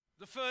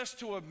The first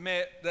to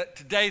admit that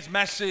today's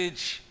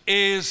message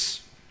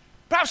is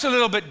perhaps a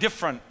little bit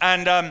different,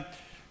 and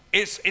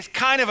it's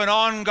kind of an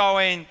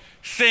ongoing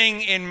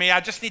thing in me.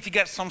 I just need to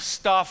get some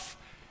stuff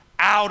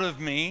out of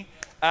me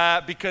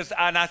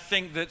and I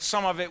think that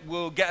some of it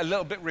will get a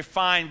little bit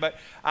refined, but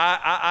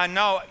I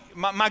know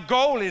my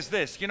goal is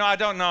this. I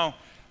don't know,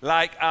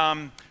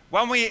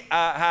 when we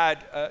had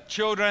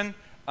children,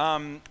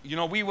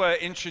 we were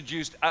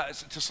introduced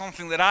to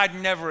something that I'd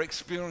never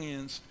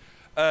experienced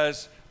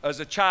as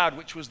a child,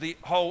 which was the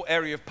whole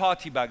area of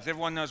party bags.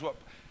 Everyone knows what,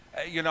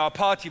 a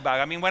party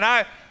bag. I mean, when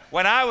I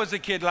was a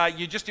kid,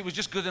 it was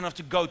just good enough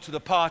to go to the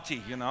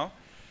party,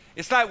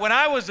 It's like when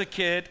I was a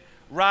kid,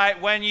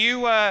 right, when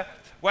you were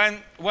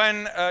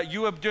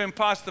doing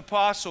pass the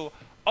parcel,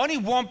 only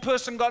one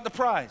person got the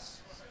prize.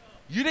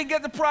 You didn't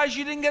get the prize,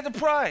 you didn't get the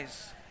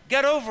prize.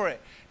 Get over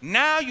it.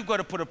 Now you've got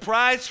to put a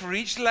prize for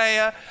each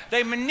layer.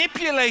 They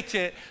manipulate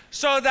it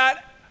so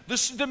that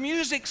the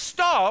music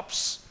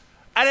stops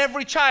at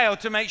every child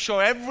to make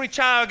sure every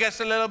child gets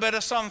a little bit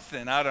of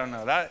something. I don't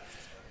know.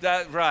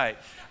 That right.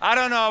 I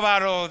don't know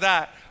about all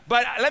that.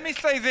 But let me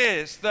say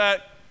this,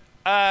 that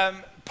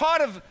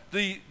part of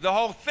the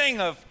whole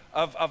thing of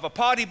a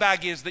party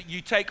bag is that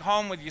you take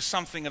home with you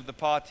something of the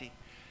party.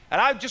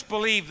 And I just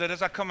believe that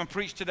as I come and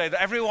preach today,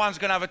 that everyone's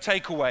going to have a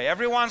takeaway.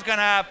 Everyone's going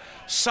to have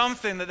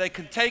something that they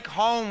can take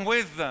home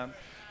with them.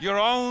 Your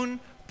own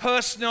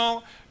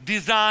personal,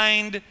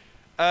 designed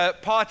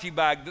party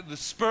bag that the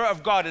Spirit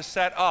of God has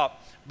set up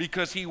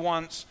because He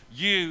wants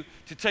you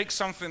to take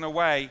something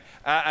away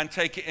and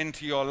take it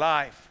into your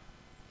life.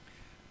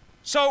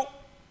 So,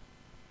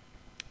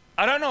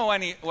 I don't know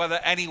whether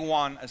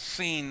anyone has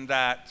seen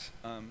that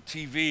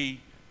TV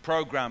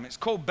program. It's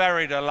called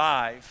Buried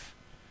Alive.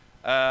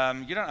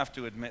 You don't have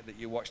to admit that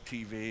you watch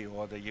TV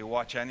or that you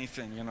watch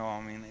anything,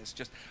 it's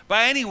just...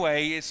 But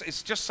anyway,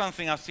 it's just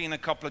something I've seen a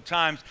couple of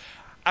times.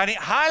 And it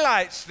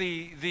highlights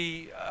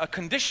a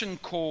condition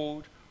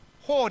called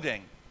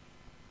hoarding.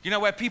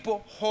 Where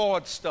people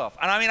hoard stuff.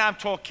 And I'm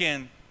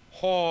talking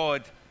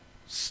hoard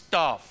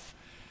stuff.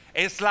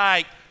 It's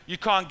like you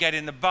can't get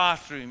in the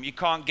bathroom, you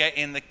can't get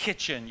in the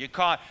kitchen, you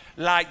can't,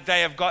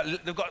 they've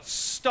got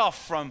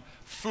stuff from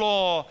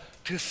floor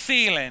to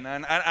ceiling,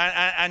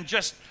 and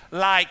just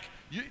like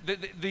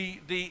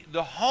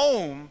the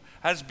home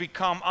has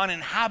become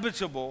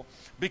uninhabitable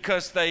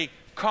because they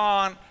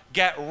can't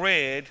get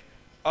rid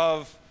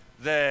of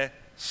their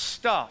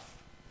stuff.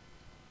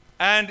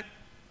 And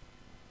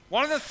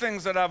one of the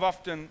things that I've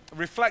often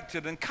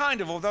reflected, and kind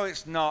of, although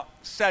it's not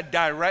said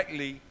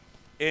directly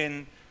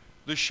in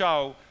the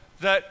show,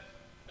 that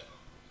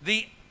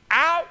the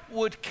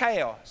outward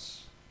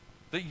chaos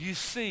that you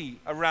see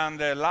around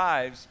their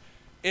lives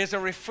is a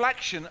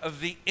reflection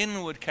of the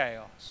inward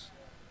chaos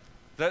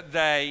that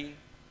they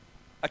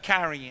are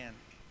carrying.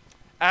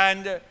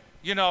 And,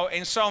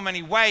 in so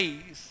many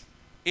ways,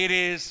 it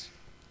is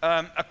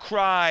a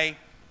cry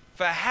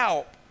for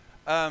help,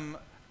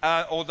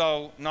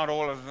 although not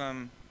all of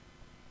them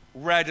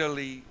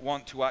readily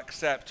want to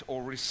accept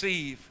or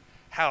receive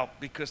help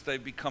because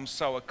they've become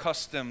so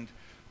accustomed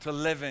to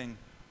living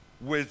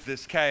with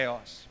this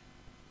chaos.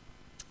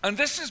 And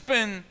this has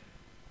been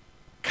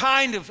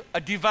kind of a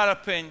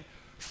developing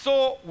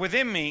thought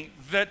within me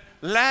that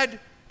led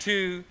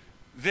to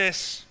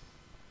this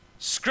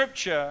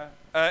scripture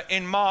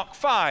in Mark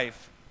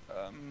 5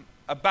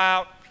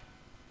 about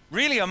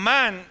really a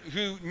man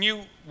who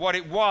knew what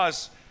it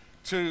was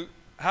to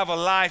have a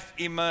life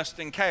immersed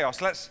in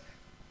chaos.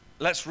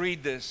 Let's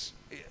read this.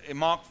 In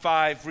Mark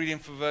 5, reading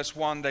from verse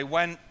 1, they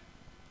went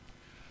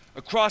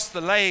across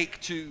the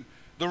lake to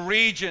the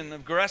region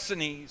of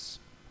Gerasenes.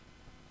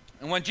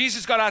 And when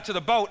Jesus got out to the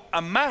boat,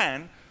 a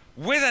man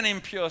with an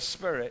impure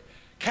spirit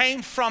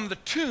came from the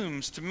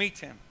tombs to meet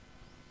him.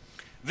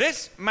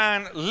 This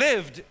man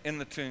lived in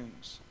the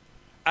tombs,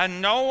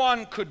 and no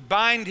one could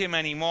bind him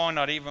anymore,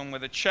 not even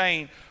with a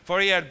chain,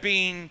 for he had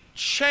been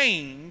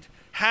chained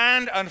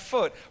hand and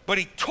foot, but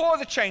he tore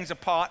the chains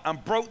apart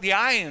and broke the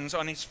irons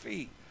on his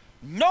feet.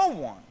 No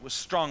one was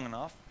strong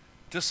enough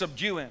to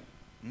subdue him.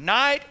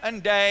 Night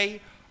and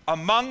day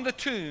among the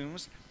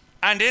tombs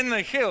and in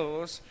the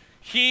hills,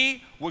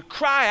 he would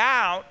cry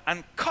out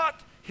and cut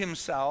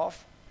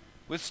himself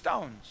with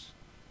stones.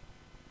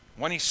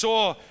 When he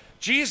saw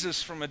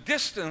Jesus from a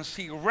distance,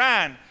 he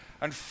ran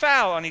and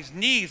fell on his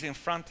knees in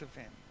front of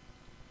him.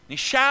 He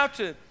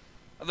shouted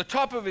at the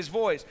top of his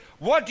voice,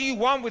 "What do you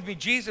want with me,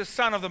 Jesus,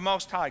 Son of the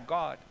Most High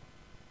God?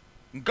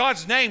 In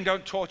God's name,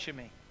 don't torture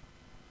me."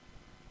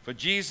 For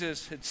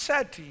Jesus had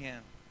said to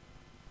him,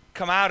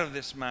 "Come out of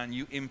this man,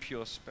 you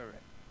impure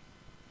spirit."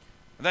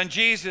 And then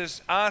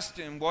Jesus asked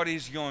him, "What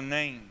is your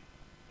name?"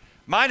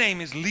 "My name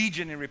is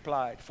Legion," he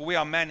replied, "for we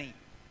are many."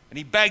 And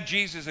he begged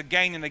Jesus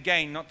again and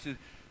again not to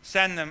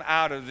send them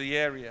out of the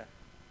area.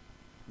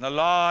 And a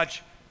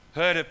large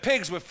herd of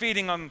pigs were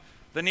feeding on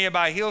the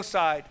nearby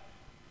hillside.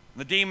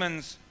 The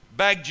demons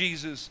begged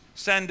Jesus,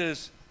 "Send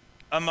us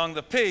among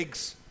the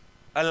pigs,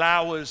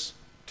 allow us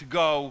to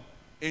go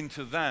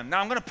into them."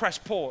 Now I'm going to press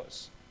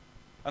pause.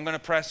 I'm going to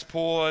press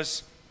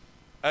pause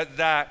at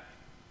that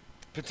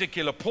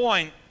particular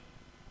point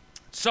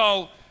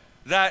so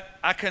that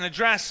I can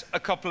address a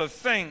couple of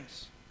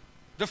things.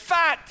 The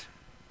fact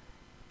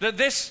that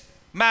this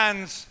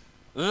man's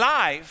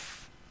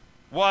life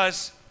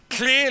was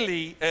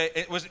clearly,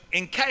 it was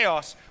in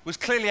chaos, was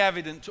clearly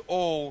evident to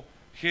all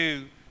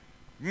who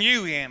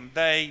knew him.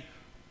 They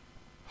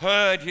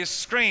heard his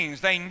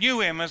screams. They knew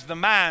him as the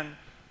man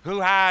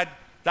who had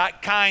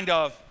that kind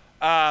of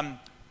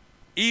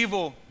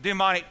evil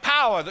demonic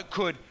power that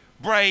could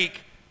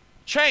break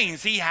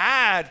chains. He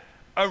had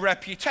a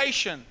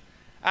reputation.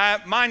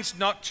 Mine's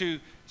not to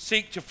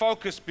seek to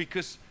focus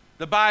because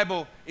the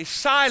Bible is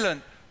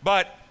silent,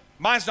 but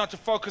mine's not to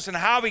focus on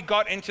how he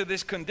got into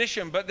this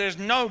condition, but there's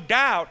no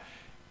doubt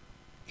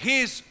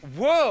his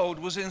world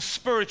was in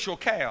spiritual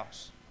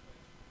chaos.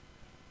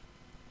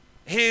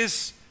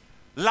 His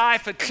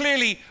life had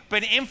clearly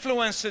been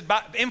influenced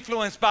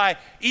by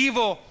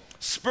evil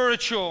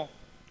spiritual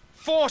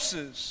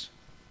forces,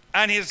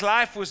 and his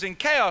life was in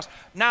chaos.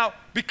 Now,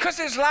 because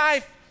his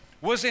life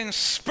was in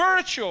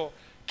spiritual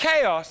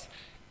chaos,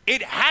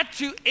 it had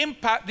to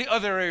impact the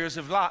other areas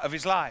of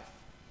his life.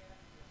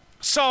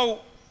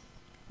 So,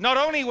 not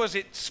only was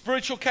it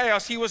spiritual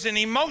chaos, he was in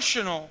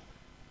emotional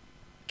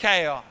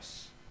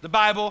chaos. The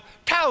Bible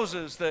tells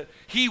us that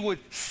he would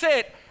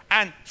sit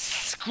and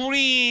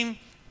scream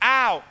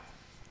out.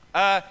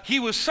 He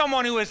was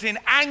someone who was in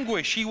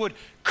anguish. He would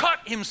cut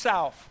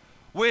himself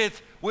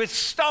with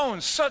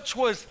stones. Such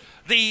was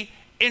the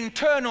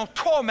internal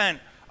torment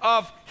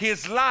of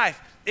his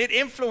life. It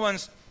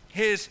influenced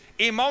his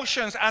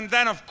emotions. And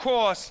then, of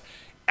course,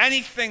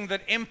 anything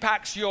that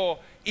impacts your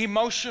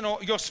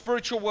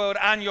spiritual world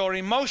and your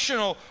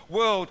emotional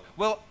world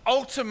will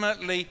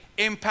ultimately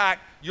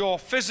impact your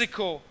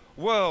physical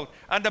world.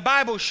 And the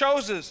Bible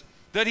shows us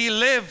that he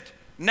lived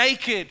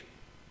naked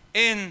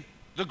in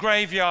the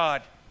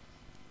graveyard,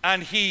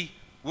 and he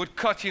would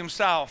cut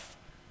himself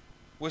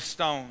with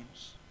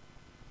stones.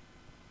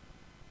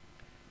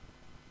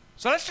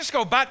 So let's just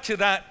go back to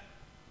that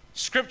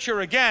scripture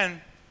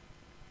again,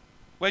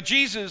 where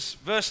Jesus,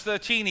 verse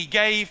 13, he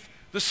gave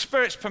the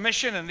spirits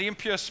permission, and the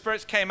impure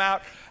spirits came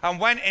out and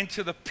went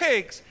into the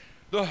pigs.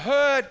 The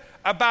herd,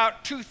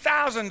 about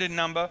 2,000 in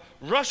number,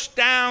 rushed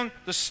down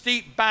the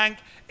steep bank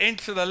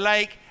into the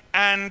lake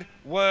and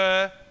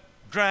were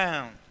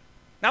drowned.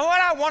 Now,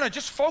 what I want to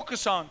just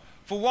focus on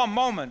for one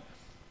moment,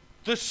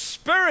 the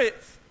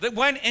spirits that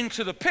went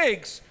into the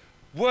pigs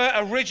were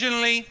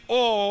originally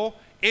all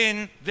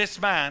in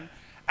this man,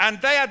 and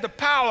they had the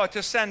power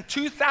to send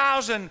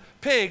 2,000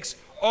 pigs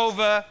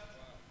over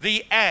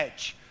the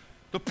edge.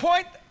 The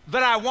point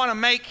that I want to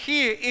make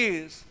here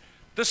is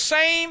the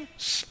same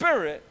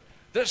spirit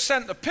that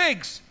sent the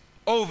pigs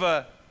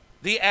over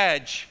the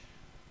edge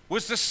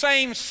was the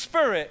same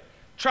spirit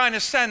trying to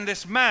send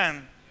this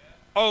man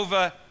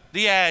over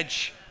the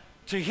edge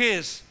to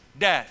his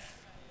death.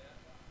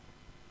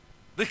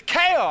 The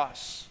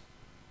chaos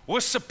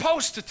was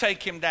supposed to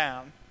take him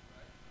down.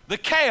 The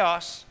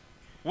chaos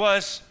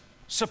was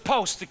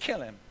supposed to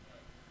kill him.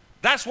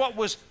 That's what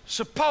was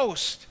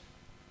supposed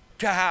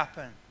to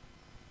happen.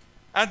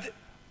 And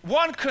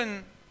one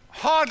can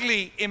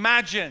hardly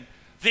imagine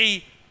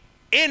the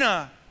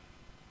inner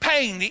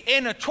pain, the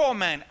inner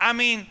torment. I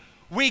mean,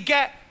 we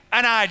get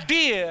an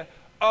idea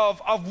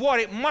of what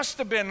it must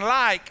have been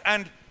like.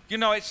 And, you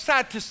know, it's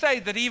sad to say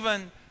that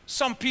even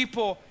some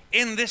people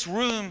in this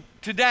room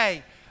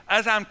today,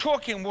 as I'm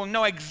talking, will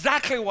know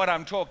exactly what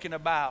I'm talking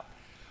about.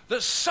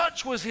 That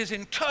such was his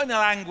internal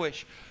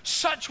anguish,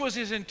 such was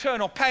his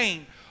internal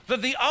pain,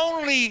 that the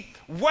only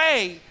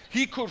way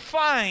he could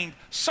find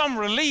some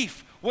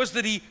relief was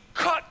that he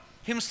cut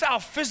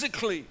himself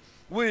physically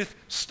with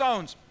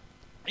stones.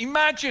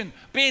 Imagine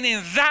being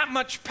in that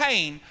much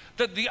pain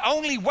that the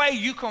only way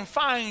you can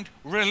find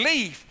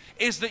relief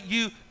is that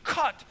you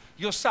cut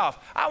yourself.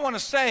 I want to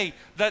say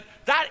that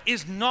that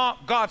is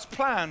not God's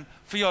plan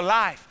for your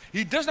life.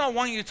 He does not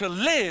want you to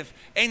live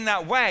in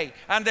that way.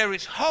 And there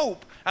is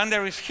hope and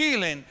there is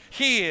healing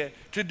here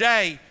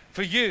today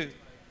for you.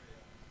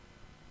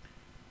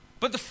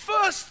 But the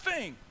first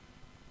thing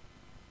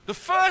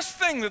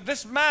that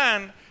this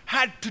man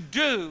had to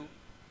do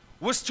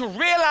was to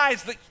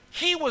realize that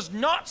he was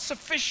not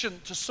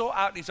sufficient to sort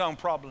out his own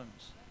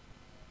problems.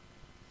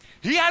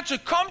 He had to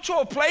come to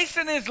a place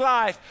in his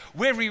life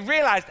where he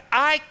realized,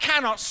 I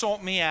cannot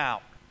sort me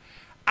out.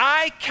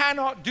 I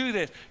cannot do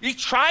this. He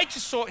tried to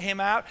sort him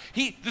out.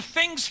 The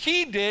things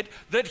he did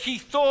that he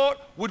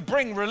thought would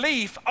bring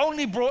relief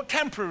only brought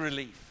temporary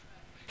relief.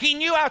 He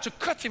knew how to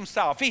cut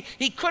himself.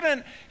 He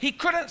couldn't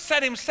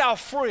set himself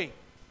free.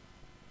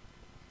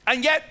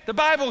 And yet the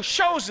Bible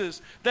shows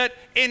us that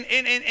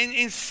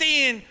in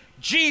seeing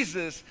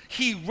Jesus,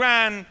 he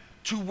ran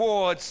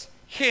towards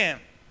him.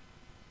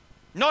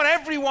 Not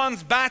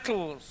everyone's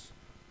battles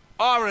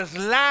are as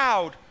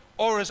loud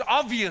or as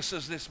obvious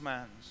as this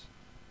man's,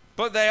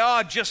 but they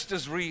are just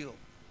as real.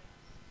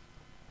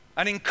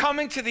 And in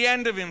coming to the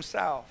end of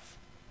himself,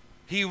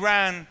 he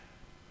ran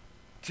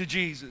to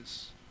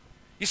Jesus.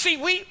 You see,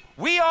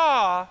 we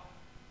are,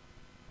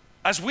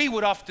 as we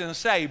would often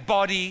say,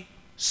 body,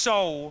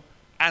 soul,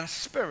 and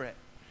spirit.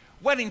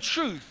 When in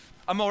truth,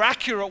 a more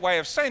accurate way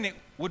of saying it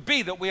would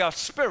be that we are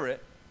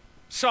spirit,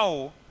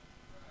 soul,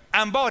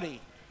 and body.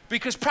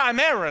 Because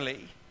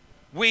primarily,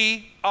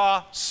 we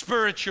are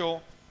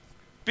spiritual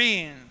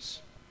beings.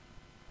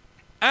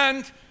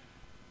 And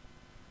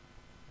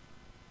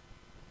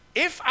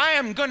if I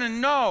am going to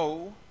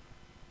know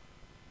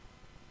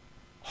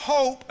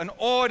hope and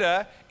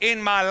order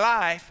in my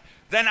life,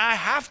 then I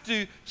have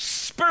to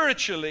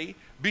spiritually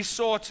be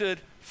sorted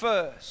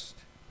first.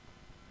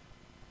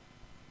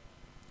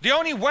 The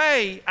only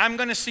way I'm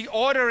going to see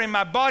order in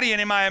my body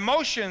and in my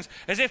emotions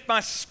is if my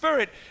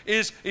spirit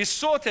is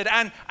sorted.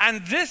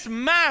 And this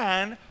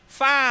man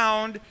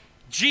found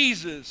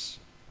Jesus.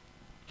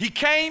 He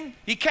came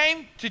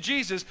to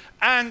Jesus,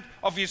 and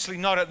obviously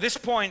not at this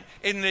point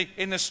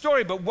in the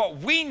story, but what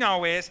we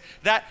know is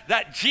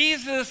that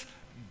Jesus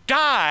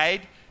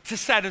died to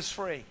set us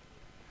free.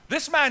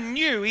 This man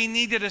knew he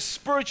needed a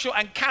spiritual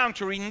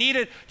encounter. He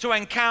needed to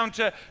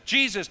encounter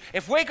Jesus.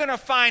 If we're going to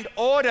find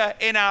order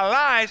in our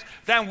lives,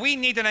 then we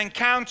need an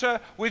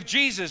encounter with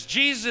Jesus.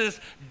 Jesus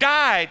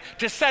died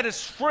to set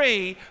us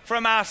free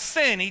from our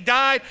sin. He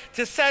died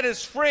to set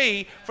us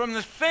free from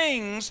the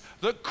things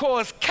that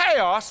cause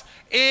chaos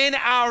in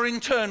our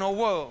internal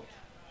world.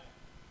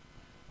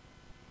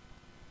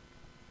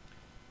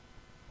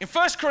 In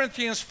 1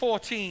 Corinthians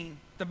 14,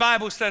 the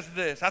Bible says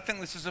this. I think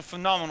this is a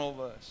phenomenal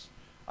verse.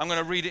 I'm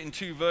going to read it in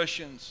two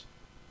versions.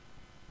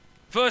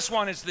 Verse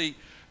 1 is the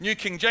New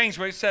King James,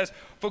 where it says,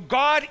 "For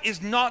God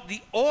is not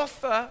the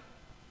author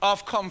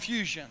of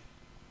confusion,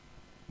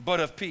 but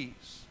of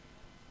peace."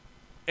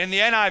 In the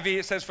NIV,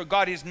 it says, "For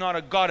God is not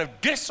a God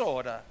of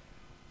disorder,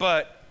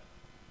 but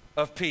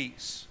of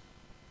peace."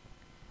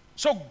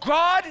 So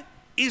God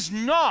is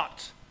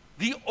not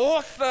the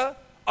author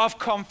of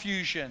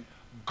confusion.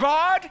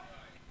 God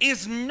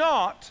is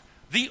not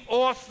the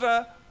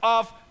author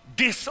of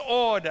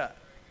disorder.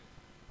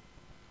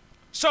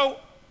 So,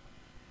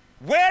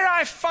 where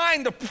I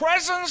find the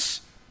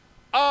presence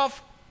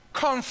of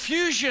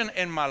confusion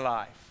in my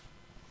life,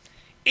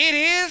 it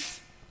is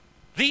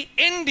the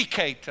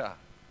indicator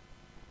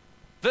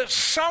that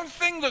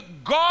something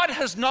that God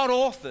has not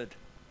authored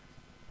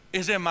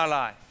is in my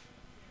life.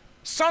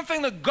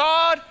 Something that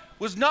God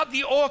was not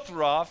the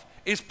author of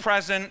is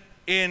present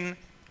in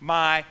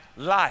my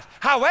life.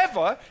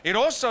 However, it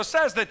also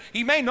says that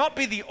He may not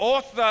be the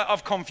author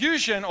of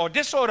confusion or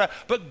disorder,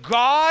 but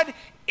God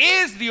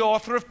is the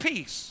author of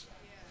peace.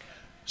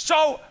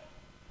 So,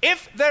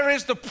 if there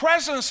is the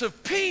presence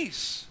of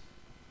peace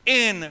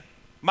in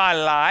my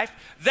life,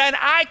 then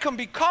I can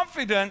be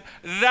confident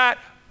that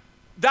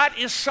that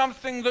is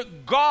something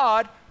that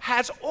God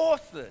has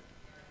authored.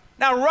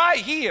 Now, right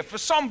here, for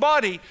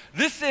somebody,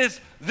 this is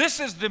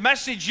the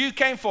message you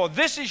came for.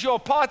 This is your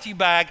party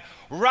bag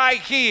right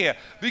here.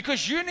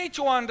 Because you need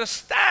to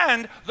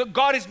understand that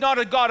God is not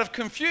a God of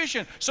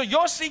confusion. So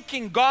you're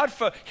seeking God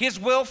for His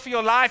will for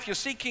your life. You're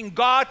seeking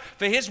God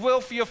for His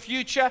will for your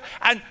future.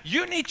 And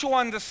you need to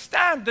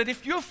understand that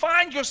if you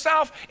find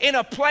yourself in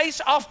a place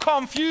of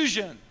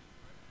confusion,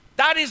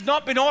 that has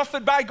not been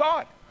authored by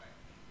God.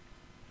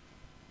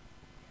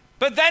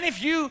 But then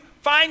if you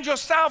find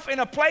yourself in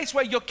a place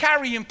where you're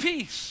carrying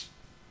peace,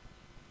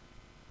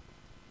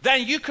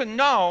 then you can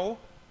know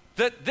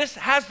that this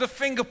has the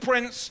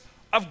fingerprints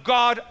of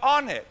God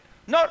on it.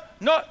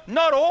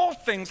 Not all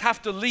things have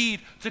to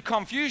lead to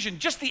confusion.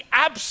 Just the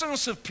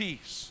absence of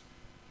peace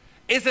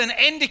is an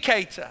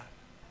indicator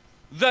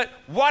that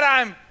what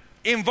I'm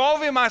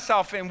involving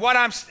myself in, what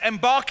I'm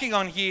embarking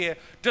on here,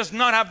 does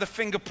not have the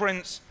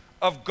fingerprints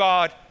of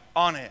God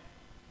on it.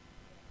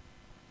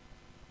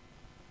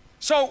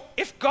 So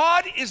if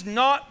God is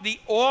not the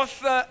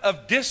author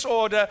of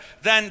disorder,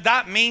 then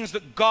that means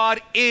that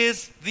God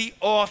is the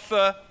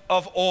author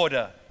of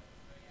order.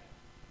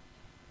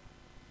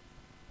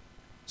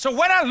 So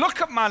when I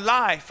look at my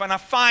life and I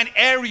find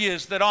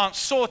areas that aren't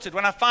sorted,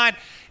 when I find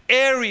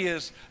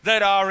areas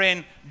that are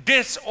in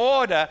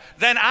disorder,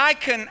 then I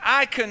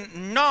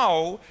can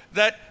know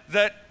that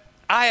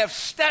I have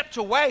stepped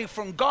away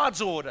from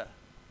God's order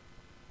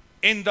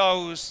in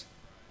those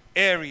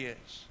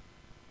areas.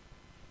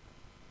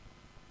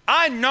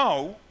 I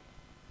know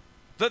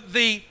that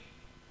the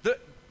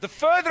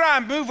further I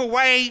move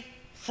away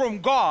from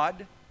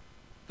God,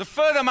 the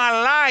further my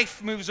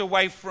life moves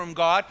away from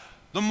God,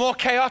 the more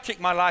chaotic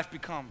my life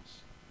becomes.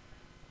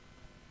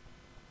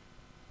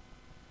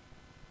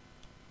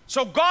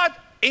 So God,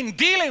 in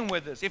dealing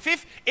with us, if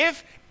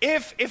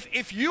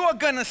you are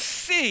going to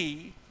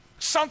see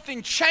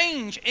something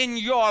change in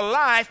your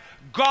life,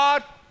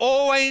 God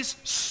always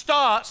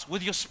starts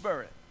with your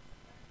spirit.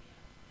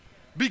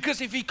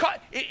 Because if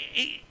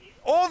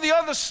all the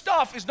other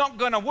stuff is not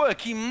going to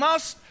work. He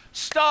must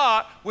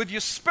start with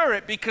your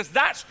spirit, because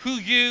that's who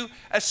you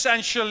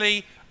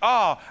essentially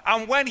are.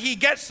 And when He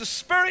gets the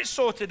spirit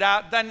sorted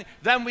out, then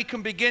He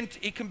can begin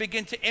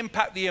to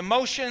impact the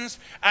emotions,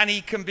 and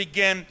He can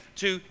begin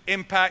to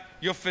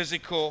impact your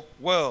physical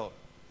world.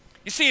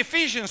 You see,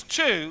 Ephesians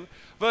 2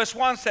 verse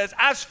 1 says,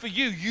 "As for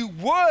you, you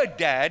were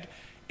dead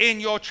in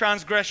your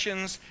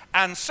transgressions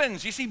and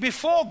sins. You see,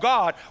 before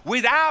God,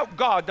 without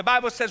God, the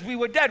Bible says we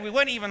were dead. We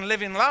weren't even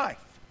living life.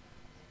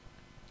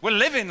 We're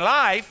living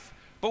life,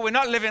 but we're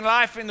not living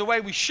life in the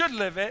way we should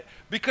live it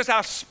because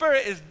our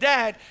spirit is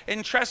dead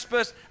in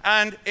trespass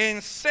and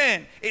in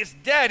sin. It's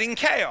dead in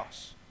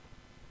chaos.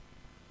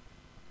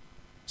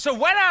 So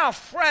when our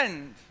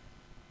friend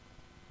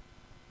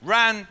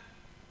ran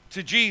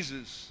to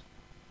Jesus,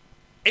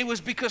 it was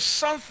because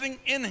something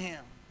in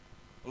him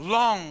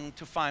longed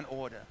to find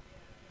order.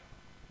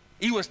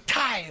 He was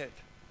tired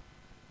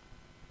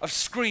of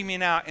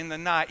screaming out in the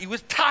night. He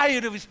was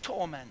tired of his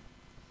torment.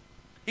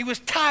 He was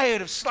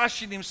tired of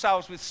slashing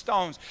himself with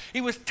stones.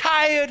 He was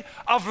tired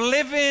of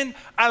living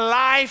a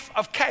life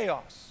of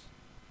chaos.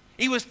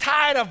 He was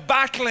tired of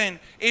battling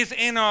his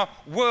inner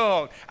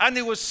world. And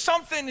there was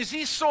something, as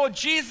he saw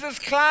Jesus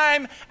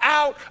climb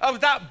out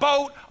of that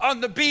boat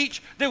on the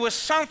beach, there was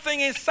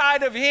something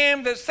inside of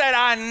him that said,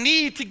 I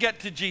need to get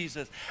to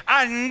Jesus.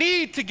 I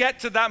need to get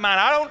to that man.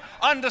 I don't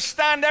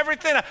understand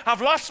everything.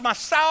 I've lost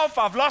myself.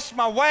 I've lost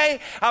my way.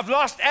 I've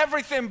lost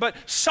everything. But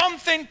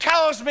something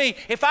tells me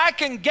if I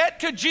can get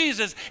to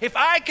Jesus, if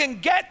I can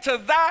get to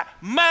that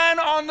man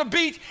on the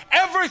beach,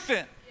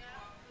 everything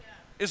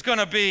is going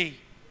to be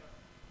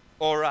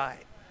all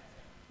right.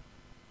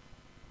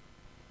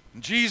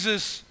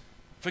 Jesus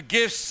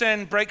forgives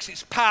sin, breaks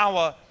its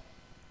power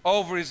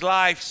over his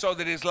life so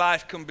that his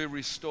life can be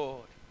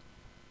restored.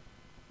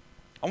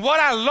 And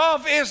what I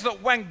love is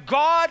that when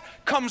God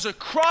comes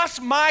across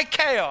my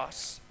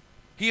chaos,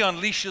 he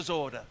unleashes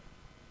order.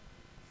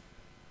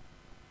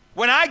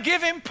 When I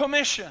give him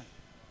permission,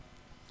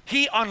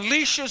 he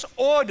unleashes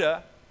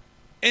order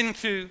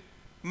into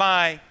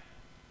my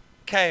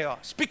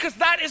chaos. Because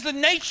that is the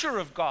nature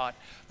of God.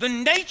 The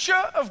nature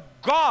of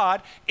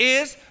God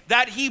is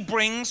that he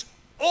brings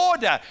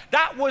order.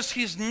 That was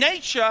his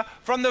nature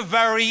from the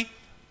very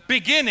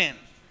beginning.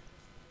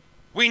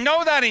 We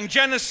know that in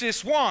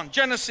Genesis 1.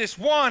 Genesis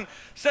 1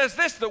 says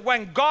this, that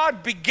when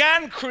God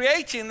began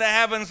creating the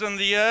heavens and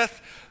the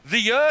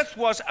earth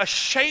was a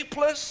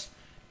shapeless,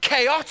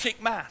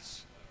 chaotic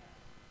mass,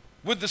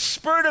 with the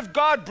Spirit of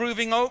God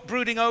brooding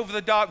over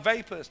the dark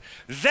vapors.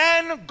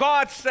 Then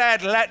God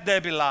said, let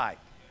there be light.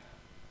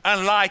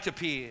 And light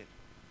appeared.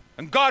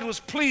 And God was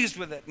pleased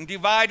with it and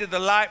divided the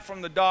light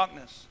from the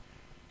darkness.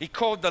 He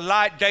called the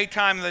light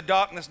daytime and the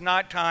darkness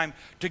nighttime.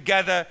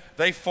 Together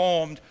they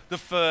formed the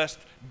first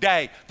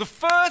day. The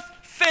first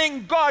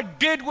thing God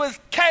did with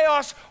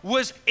chaos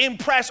was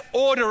impress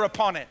order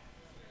upon it.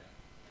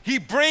 He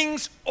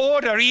brings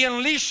order. He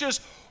unleashes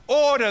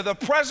order. The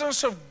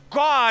presence of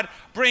God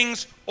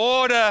brings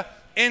order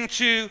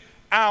into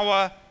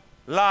our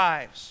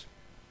lives.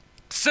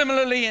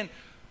 Similarly, in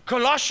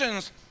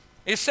Colossians,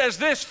 it says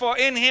this, for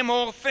in him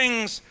all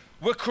things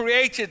were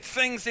created,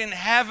 things in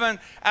heaven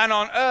and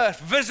on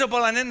earth,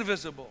 visible and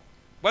invisible,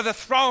 whether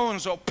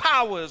thrones or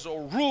powers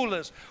or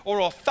rulers or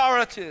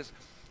authorities,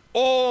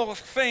 all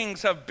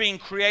things have been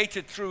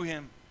created through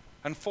him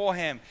and for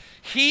him.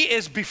 He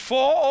is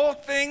before all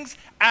things,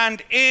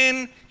 and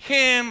in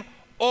him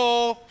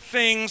all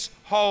things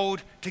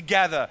hold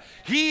together.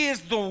 He is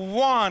the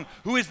one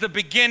who is the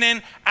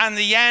beginning and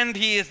the end.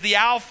 He is the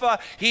Alpha.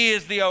 He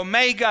is the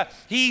Omega.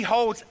 He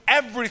holds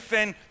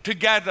everything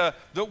together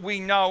that we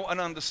know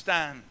and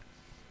understand.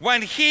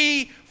 When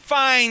he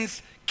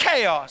finds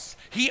chaos,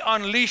 he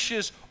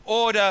unleashes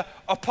order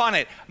upon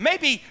it.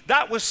 Maybe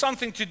that was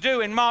something to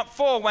do in Mark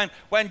 4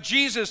 when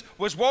Jesus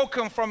was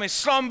woken from his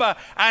slumber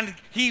and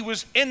he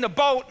was in the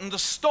boat and the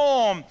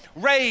storm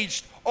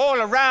raged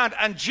all around,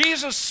 and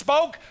Jesus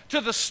spoke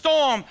to the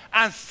storm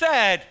and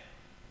said,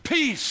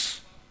 peace,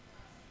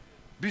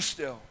 be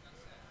still.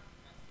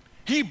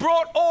 He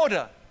brought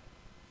order.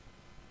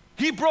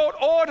 He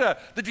brought order.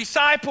 The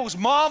disciples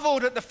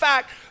marveled at the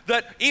fact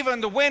that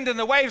even the wind and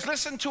the waves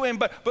listened to him,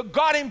 but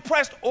God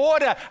impressed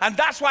order, and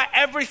that's why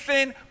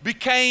everything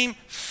became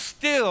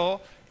still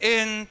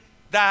in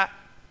that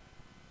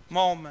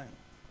moment.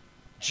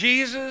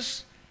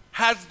 Jesus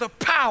has the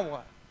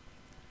power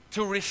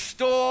to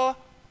restore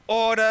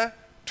order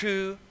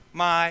to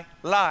my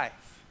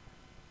life,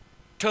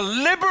 to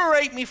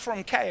liberate me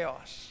from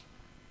chaos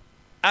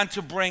and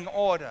to bring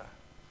order.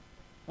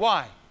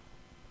 Why?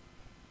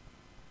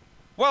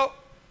 Well,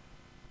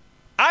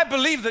 I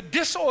believe that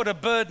disorder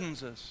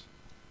burdens us.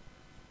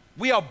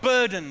 We are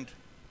burdened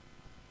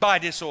by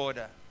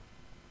disorder.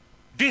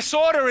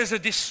 Disorder is a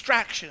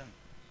distraction.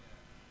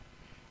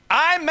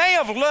 I may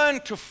have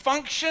learned to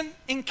function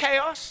in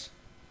chaos,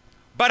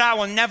 but I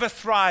will never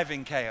thrive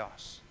in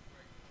chaos.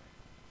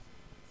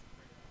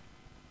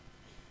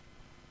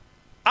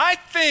 I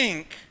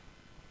think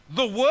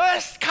the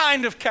worst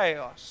kind of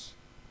chaos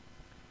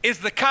is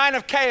the kind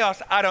of chaos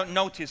I don't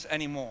notice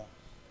anymore.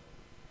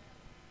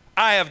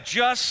 I have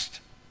just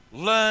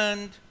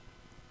learned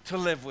to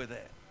live with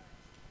it.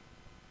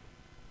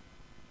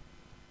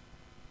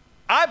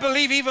 I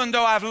believe even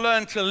though I've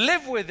learned to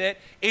live with it,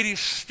 it is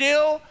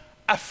still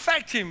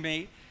affecting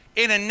me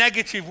in a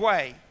negative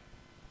way.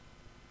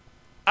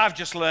 I've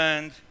just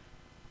learned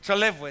to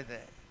live with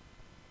it.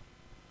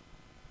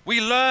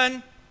 we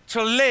learn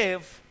to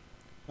live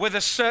with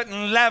a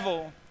certain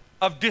level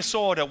of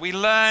disorder. We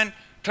learn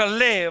to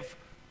live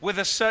with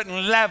a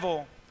certain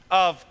level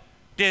of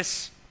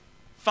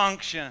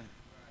dysfunction.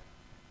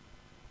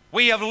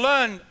 We have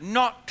learned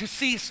not to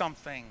see some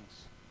things.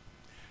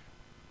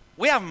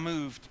 We haven't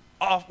moved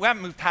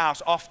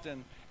house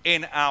often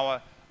in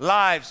our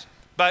lives,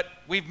 but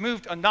we've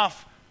moved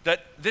enough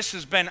that this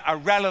has been a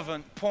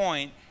relevant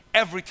point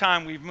every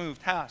time we've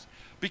moved house.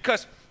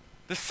 Because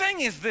the thing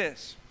is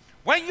this: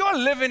 when you're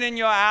living in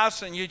your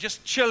house and you're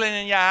just chilling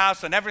in your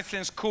house and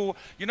everything's cool,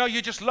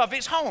 you just love it.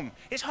 It's home.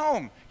 It's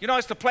home.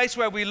 It's the place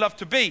where we love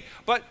to be.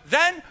 But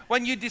then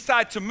when you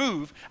decide to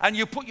move and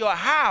you put your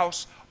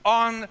house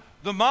on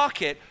the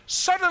market,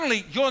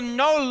 suddenly you're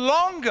no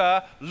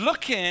longer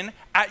looking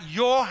at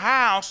your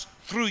house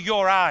through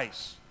your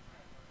eyes.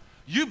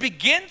 You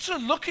begin to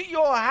look at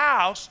your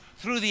house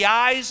through the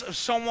eyes of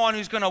someone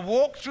who's going to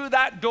walk through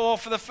that door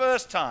for the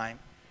first time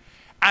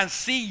and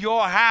see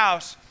your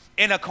house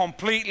in a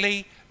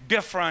completely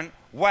different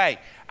way.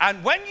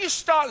 And when you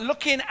start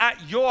looking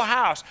at your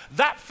house,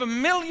 that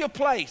familiar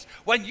place,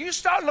 when you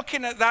start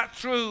looking at that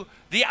through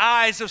the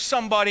eyes of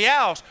somebody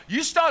else,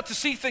 you start to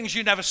see things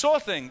you never saw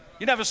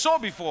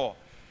before.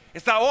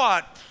 It's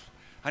like,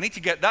 I need to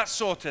get that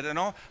sorted and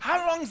all.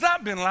 How long's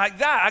that been like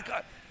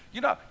that?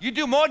 You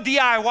do more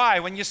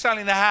DIY when you're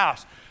selling the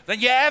house than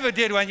you ever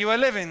did when you were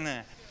living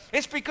there.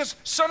 It's because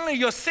suddenly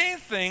you're seeing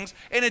things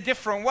in a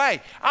different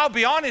way. I'll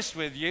be honest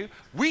with you,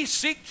 we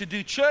seek to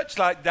do church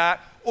like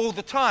that all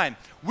the time.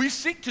 We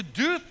seek to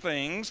do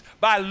things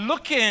by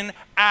looking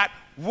at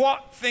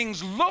what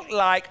things look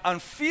like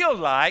and feel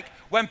like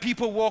when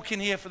people walk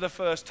in here for the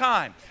first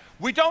time.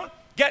 We don't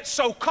get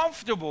so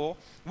comfortable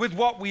with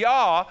what we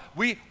are.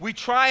 We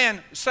try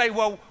and say,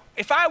 well,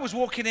 if I was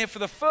walking here for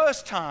the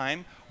first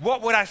time,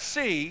 what would I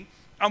see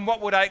and what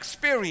would I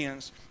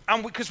experience?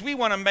 And because we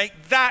want to make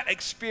that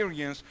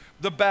experience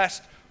the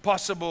best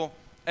possible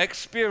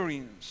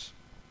experience.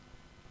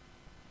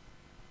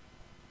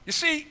 You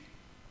see,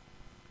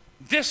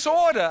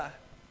 disorder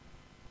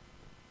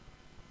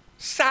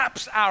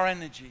saps our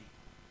energy.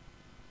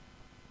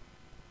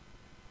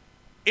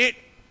 It's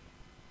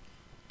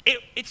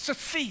a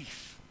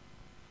thief.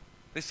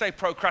 They say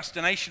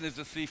procrastination is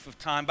a thief of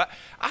time, but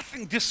I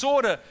think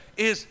disorder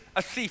is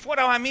a thief. What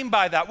do I mean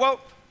by that? Well,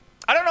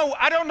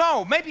 I don't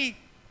know. Maybe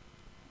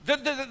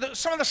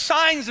some of the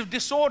signs of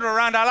disorder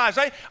around our lives.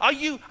 I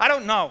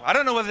don't know. I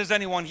don't know whether there's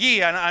anyone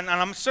here, and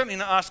I'm certainly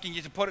not asking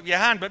you to put up your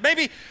hand, but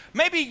maybe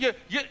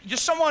you're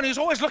someone who's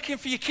always looking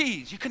for your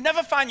keys. You can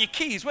never find your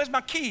keys. Where's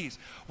my keys?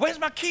 Where's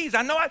my keys?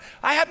 I know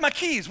I had my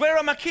keys. Where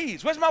are my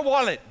keys? Where's my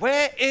wallet?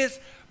 Where is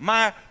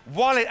my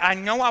wallet? I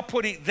know I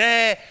put it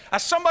there.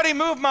 Has somebody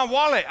moved my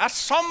wallet?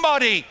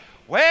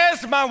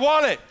 Where's my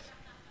wallet?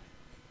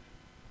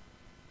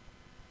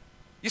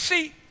 You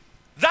see,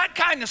 that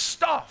kind of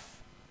stuff.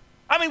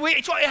 I mean,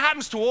 it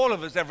happens to all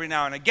of us every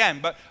now and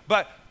again, but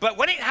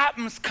when it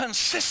happens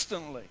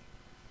consistently,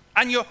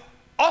 and you're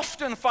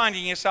often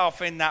finding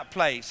yourself in that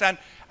place, and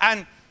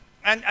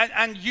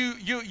you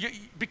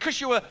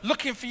because you were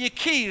looking for your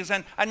keys,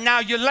 and now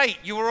you're late.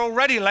 You were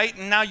already late,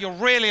 and now you're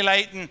really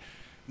late, and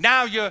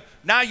now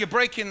you're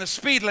breaking the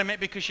speed limit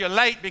because you're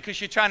late,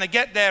 because you're trying to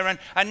get there,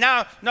 and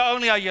now not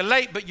only are you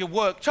late, but you're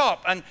worked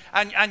up,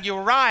 and you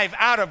arrive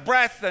out of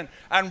breath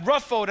and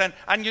ruffled,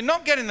 and you're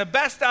not getting the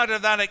best out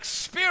of that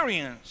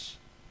experience.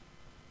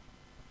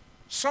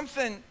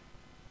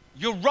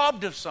 You're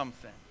robbed of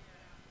something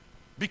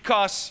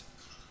because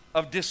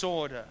of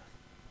disorder.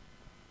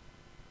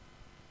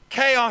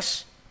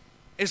 Chaos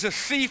is a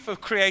thief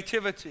of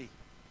creativity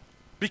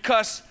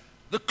because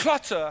the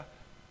clutter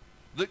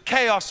that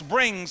chaos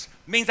brings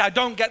means I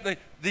don't get the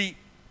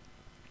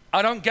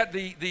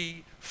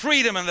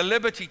freedom and the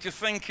liberty to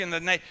think in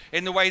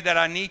the way that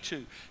I need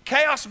to.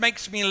 Chaos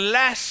makes me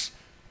less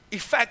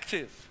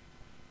effective.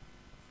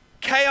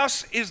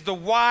 Chaos is the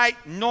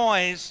white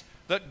noise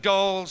that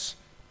dulls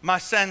my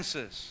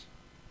senses.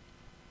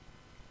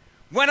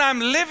 When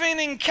I'm living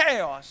in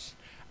chaos,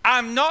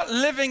 I'm not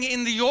living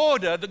in the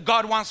order that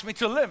God wants me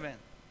to live in.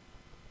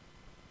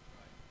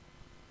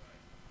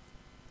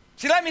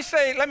 See, let me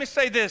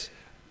say this.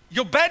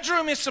 Your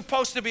bedroom is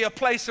supposed to be a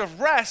place of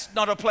rest,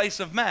 not a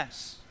place of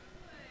mess.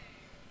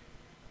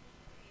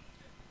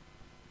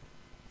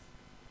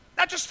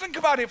 Now just think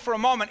about it for a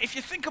moment. If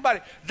you think about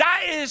it,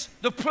 that is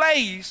the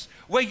place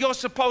where you're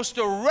supposed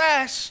to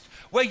rest,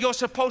 where you're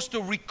supposed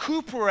to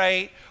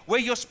recuperate, where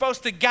you're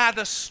supposed to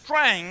gather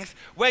strength,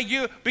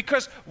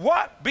 because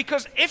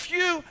if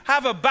you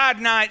have a bad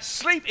night's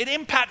sleep, it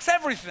impacts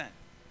everything.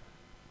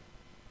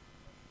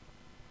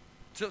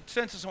 So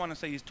turn to someone and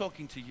say, he's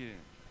talking to you.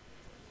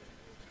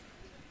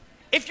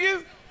 If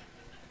you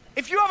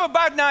have a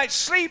bad night's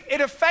sleep, it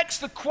affects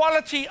the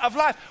quality of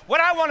life. What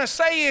I want to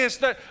say is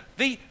that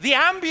the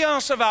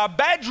ambience of our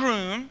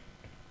bedroom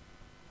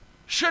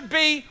should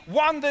be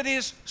one that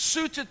is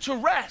suited to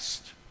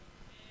rest.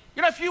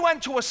 If you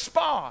went to a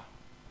spa,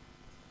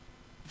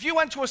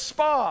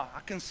 I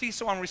can see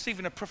someone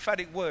receiving a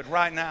prophetic word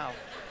right now.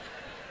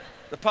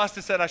 The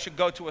pastor said I should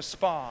go to a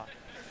spa.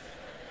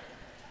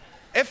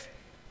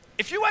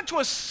 If you went to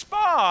a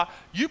spa,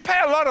 you pay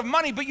a lot of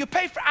money, but you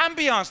pay for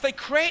ambiance. They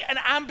create an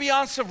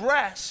ambiance of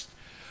rest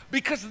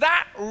because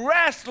that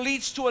rest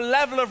leads to a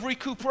level of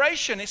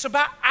recuperation. It's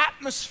about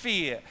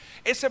atmosphere.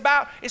 It's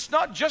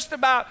not just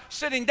about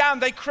sitting down.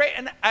 They create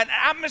an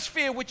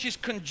atmosphere which is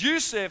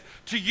conducive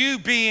to you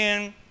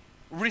being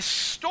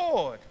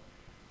restored.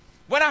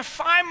 When I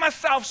find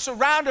myself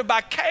surrounded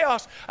by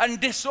chaos and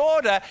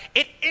disorder,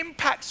 it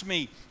impacts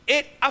me.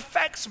 It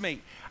affects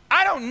me.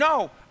 I don't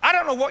know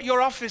what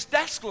your office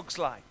desk looks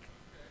like.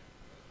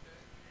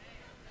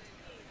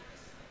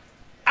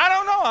 I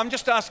don't know. I'm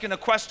just asking a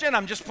question.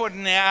 I'm just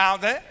putting it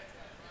out there.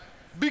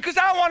 Because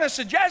I want to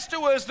suggest to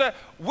us that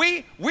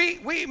we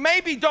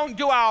maybe don't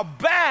do our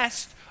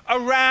best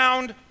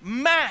around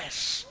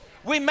mess.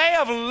 We may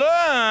have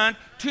learned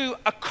to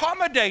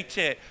accommodate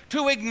it,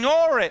 to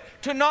ignore it,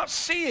 to not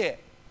see it.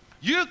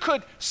 You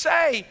could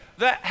say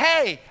that,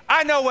 hey,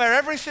 I know where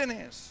everything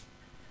is.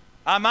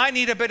 I might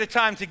need a bit of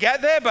time to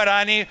get there, but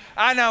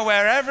I know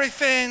where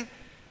everything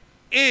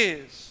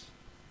is.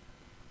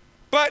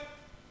 But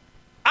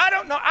I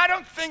don't know. I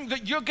don't think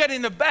that you're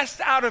getting the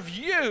best out of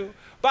you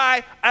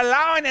by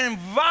allowing an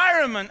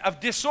environment of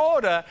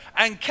disorder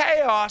and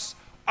chaos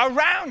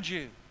around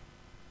you.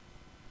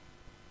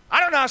 I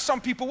don't know how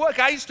some people work.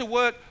 I used to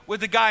work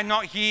with a guy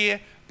not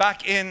here,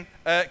 back in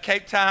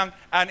Cape Town,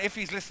 and if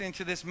he's listening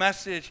to this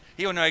message,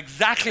 he'll know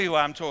exactly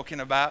what I'm talking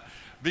about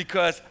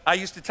because I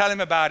used to tell him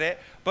about it.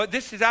 But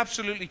this is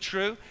absolutely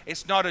true.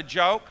 It's not a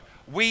joke.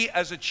 We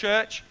as a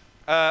church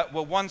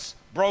were once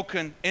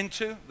broken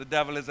into. The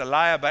devil is a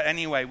liar, but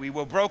anyway, we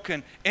were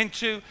broken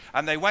into,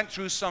 and they went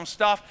through some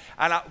stuff,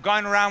 and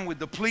going around with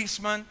the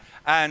policeman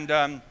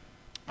and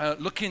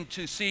looking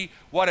to see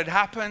what had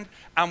happened.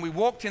 And we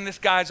walked in this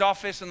guy's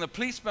office, and the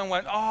policeman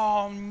went,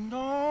 "Oh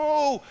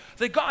no,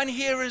 they got in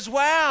here as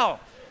well."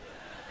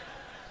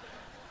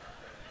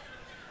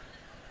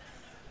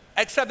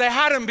 Except they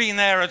hadn't been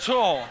there at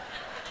all.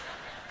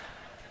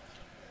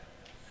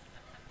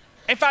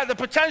 In fact, the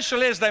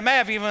potential is they may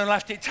have even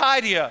left it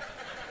tidier.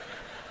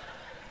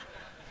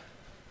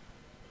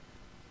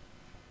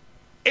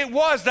 It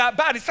was that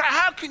bad. It's like,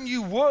 how can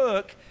you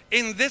work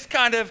in this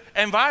kind of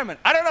environment?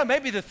 I don't know,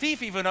 maybe the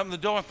thief even opened the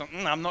door and thought,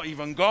 I'm not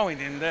even going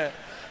in there.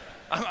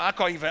 I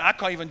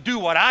can't even do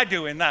what I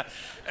do in that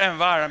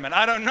environment.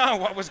 I don't know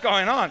what was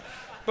going on.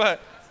 But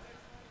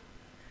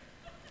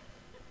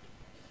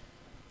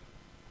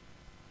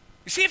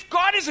you see, if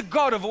God is a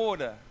God of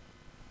order,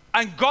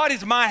 and God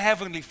is my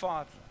heavenly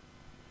Father,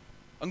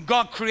 and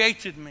God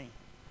created me,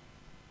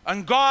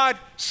 and God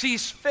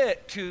sees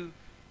fit to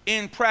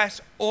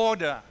impress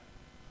order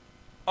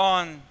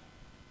on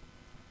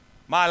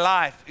my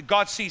life.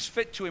 God sees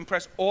fit to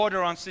impress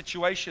order on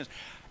situations.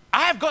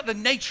 I have got the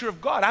nature of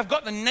God. I've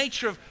got the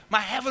nature of my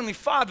heavenly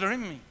Father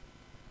in me.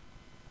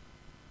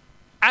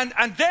 And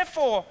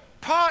therefore,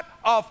 part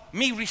of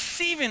me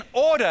receiving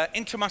order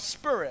into my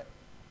spirit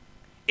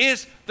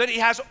is that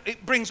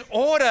it brings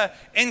order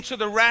into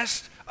the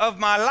rest of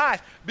my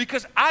life.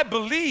 Because I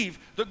believe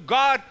that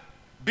God,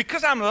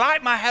 because I'm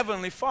like my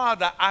heavenly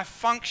Father, I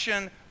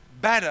function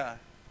better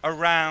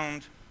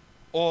around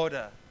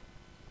order.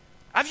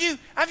 Have you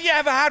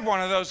ever had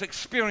one of those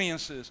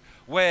experiences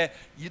where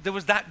there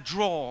was that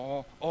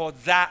drawer or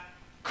that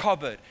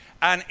cupboard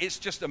and it's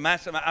just a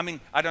mess? I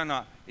mean, I don't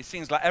know. It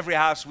seems like every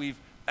house we've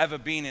ever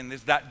been in,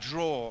 there's that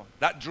drawer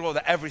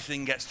that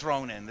everything gets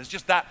thrown in. There's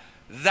just that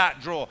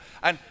drawer.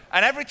 And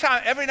every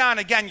now and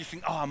again you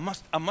think, oh,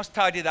 I must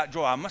tidy that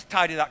drawer. I must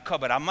tidy that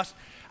cupboard. I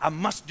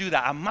must do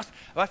that.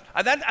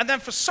 And then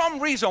for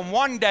some reason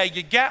one day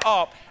you get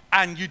up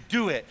and you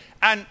do it.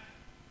 And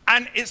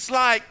it's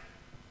like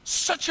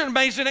such an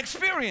amazing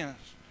experience.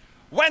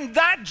 When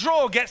that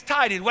drawer gets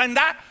tidied, when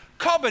that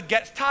cupboard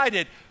gets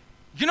tidied,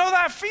 you know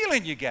that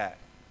feeling you get?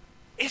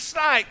 It's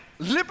like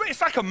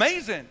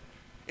amazing.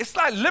 It's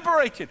like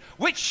liberating,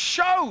 which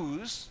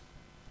shows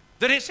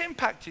that it's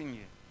impacting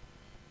you.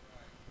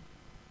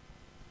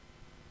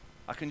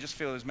 I can just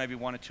feel there's maybe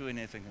one or two in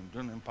here thinking,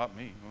 doesn't impact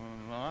me.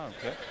 I don't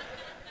care.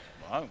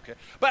 I don't care.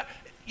 But,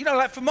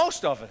 like for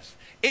most of us,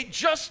 it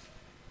just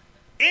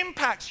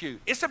impacts you.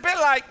 It's a bit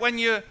like when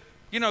you're,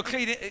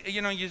 cleaning,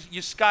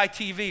 your Sky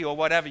TV or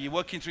whatever, you're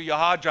working through your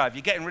hard drive,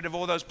 you're getting rid of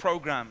all those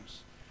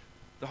programs,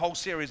 the whole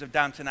series of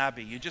Downton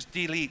Abbey. You just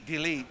delete.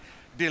 You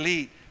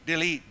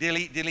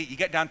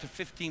get down to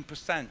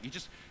 15%.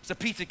 It's a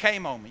Peter Kay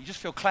moment. You just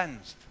feel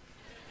cleansed.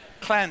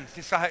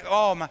 It's like,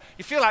 oh man,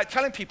 you feel like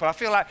telling people, I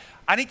feel like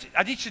I need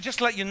to just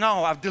let you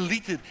know I've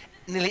deleted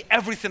nearly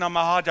everything on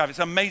my hard drive. It's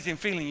an amazing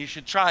feeling. You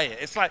should try it.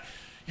 It's like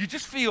you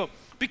just feel,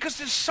 because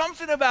there's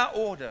something about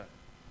order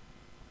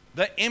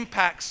that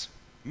impacts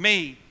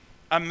me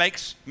and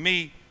makes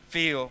me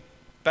feel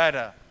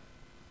better.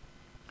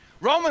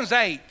 Romans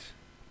 8,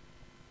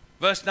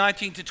 verse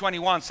 19 to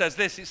 21 says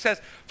this. It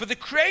says, "For the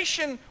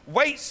creation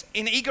waits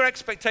in eager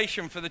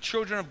expectation for the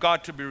children of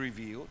God to be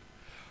revealed.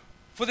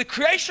 For the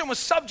creation was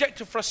subject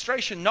to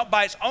frustration, not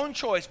by its own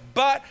choice,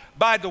 but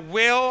by the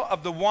will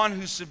of the one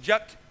who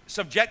subjected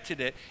subjected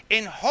it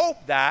in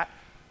hope that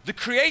the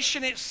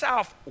creation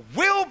itself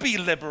will be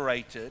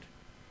liberated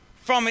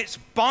from its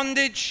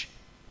bondage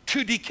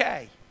to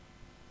decay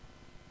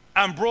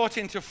and brought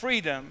into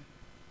freedom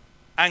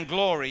and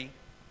glory,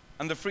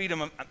 and the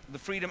freedom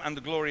and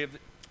the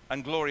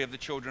glory of the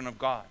children of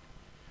God.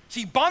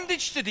 See,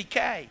 bondage to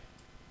decay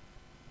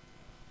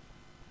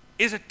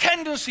is a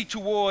tendency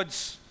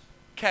towards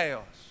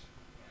chaos.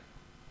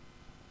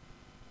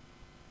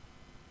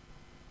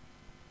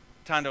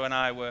 Tando and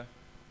I were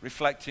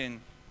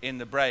reflecting in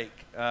the break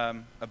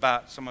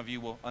about, some of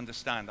you will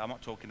understand, I'm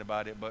not talking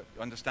about it, but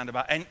understand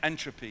about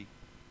entropy.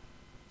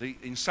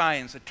 In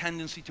science, a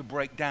tendency to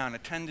break down, a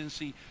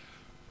tendency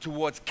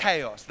towards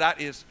chaos. That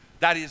is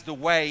the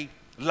way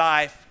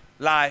life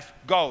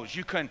goes.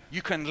 You can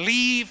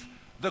leave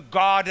the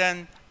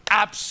garden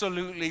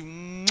absolutely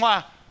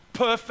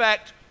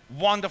perfect,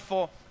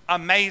 wonderful,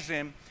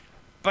 amazing,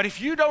 but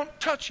if you don't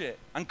touch it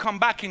and come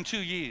back in 2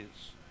 years,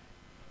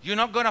 you're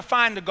not going to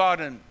find the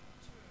garden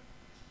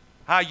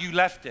how you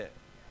left it,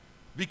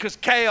 because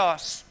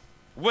chaos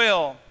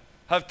will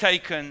have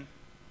taken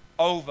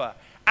over.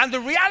 And the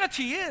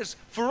reality is,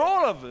 for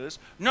all of us,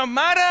 no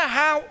matter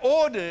how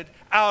ordered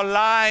our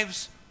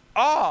lives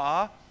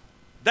are,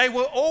 they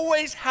will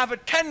always have a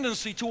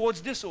tendency towards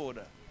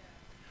disorder.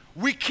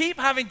 We keep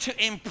having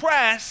to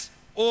impress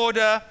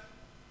order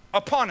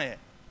upon it.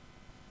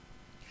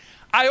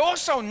 I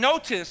also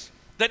notice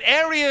that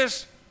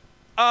areas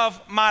of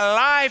my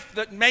life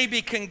that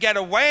maybe can get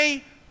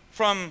away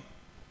from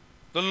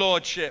the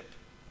lordship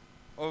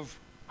of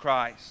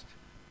Christ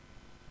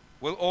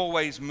will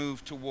always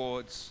move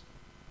towards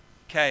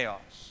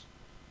chaos.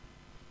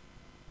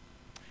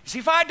 See,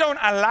 if I don't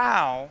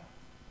allow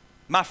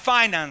my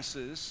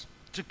finances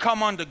to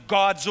come under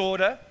God's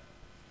order,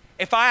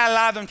 if I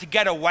allow them to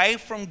get away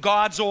from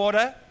God's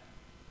order,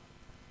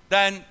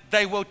 then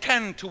they will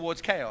tend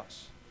towards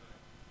chaos.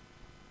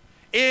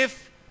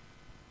 If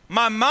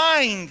my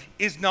mind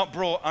is not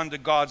brought under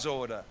God's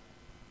order,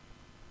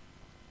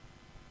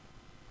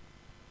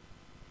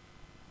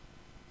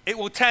 it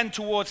will tend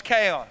towards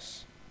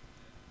chaos.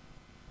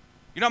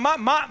 You know, my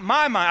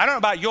mind, I don't know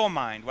about your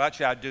mind. Well,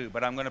 actually I do,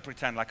 but I'm going to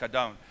pretend like I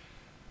don't.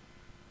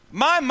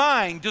 My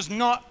mind does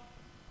not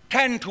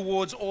tend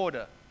towards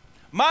order.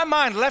 My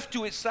mind, left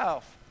to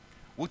itself,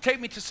 will take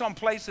me to some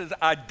places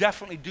I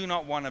definitely do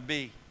not want to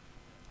be.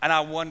 And I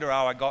wonder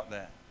how I got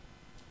there.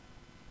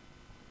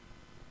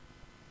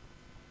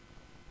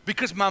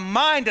 Because my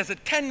mind has a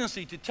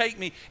tendency to take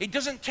me, it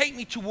doesn't take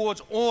me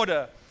towards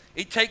order,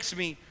 it takes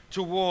me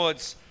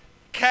towards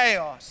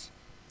chaos.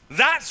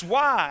 That's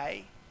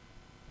why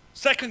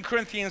 2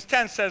 Corinthians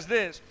 10 says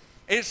this.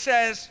 It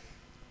says,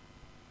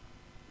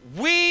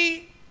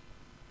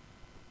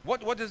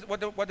 what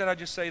did I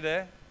just say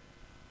there?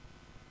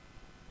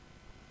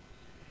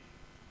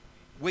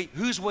 We.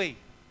 Who's we?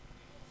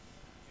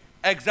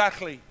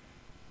 Exactly.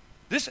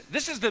 This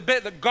is the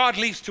bit that God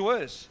leaves to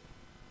us.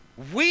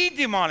 We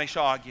demolish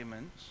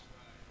arguments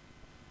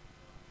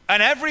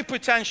and every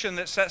pretension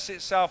that sets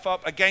itself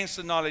up against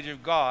the knowledge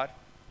of God.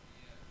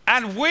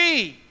 And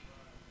we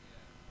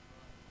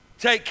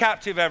take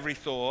captive every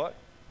thought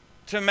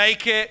to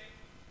make it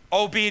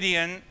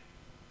obedient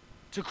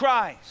to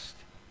Christ.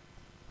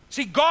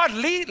 See, God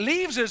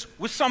leaves us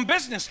with some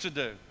business to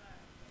do.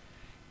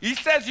 He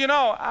says, you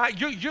know,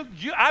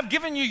 I've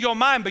given you your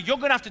mind, but you're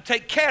going to have to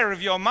take care of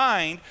your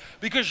mind,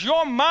 because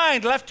your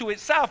mind left to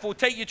itself will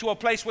take you to a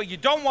place where you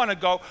don't want to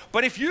go.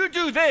 But if you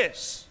do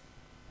this,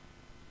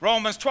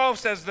 Romans 12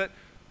 says that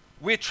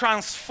we're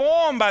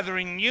transformed by the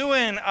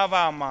renewing of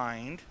our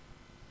mind.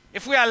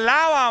 If we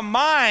allow our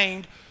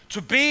mind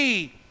to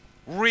be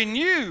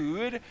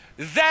renewed,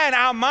 then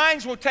our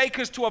minds will take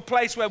us to a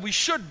place where we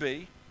should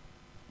be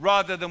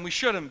rather than we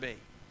shouldn't be.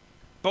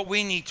 But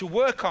we need to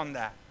work on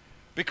that,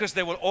 because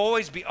there will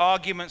always be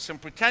arguments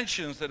and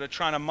pretensions that are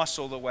trying to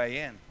muscle the way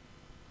in.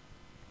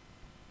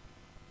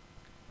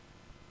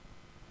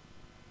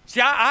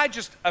 See, I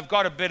just have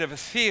got a bit of a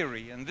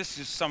theory, and this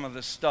is some of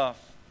the stuff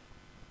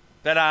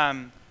that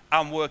I'm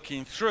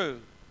working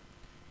through.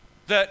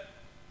 That,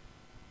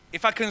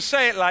 if I can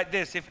say it like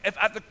this, if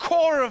at the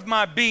core of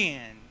my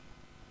being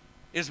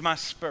is my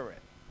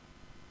spirit,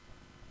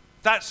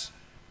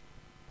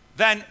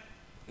 then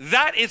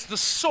that is the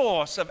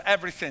source of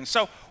everything.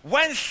 So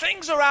when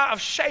things are out of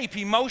shape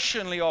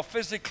emotionally or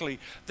physically,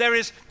 there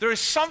is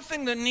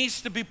something that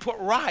needs to be put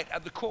right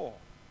at the core.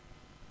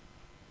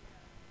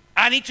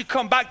 I need to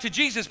come back to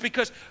Jesus,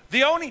 because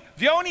the only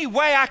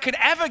way I can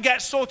ever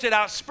get sorted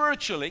out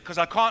spiritually, because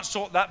I can't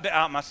sort that bit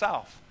out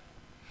myself,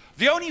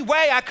 the only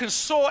way I can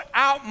sort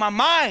out my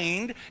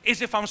mind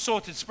is if I'm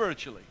sorted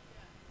spiritually.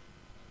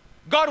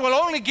 God will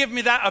only give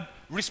me that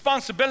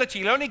responsibility.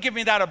 He'll only give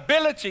me that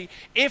ability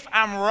if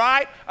I'm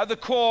right at the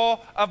core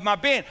of my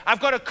being. I've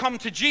got to come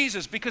to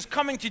Jesus, because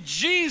coming to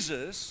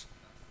Jesus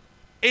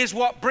is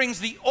what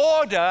brings the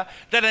order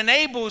that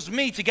enables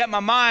me to get my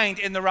mind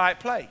in the right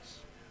place.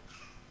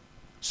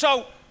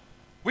 So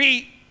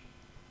we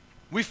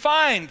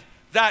find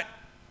that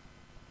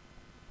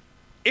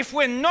if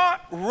we're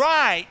not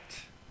right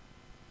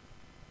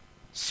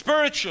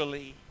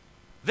spiritually,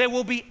 there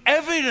will be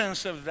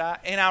evidence of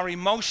that in our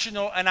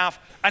emotional and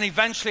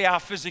eventually our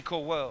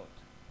physical world.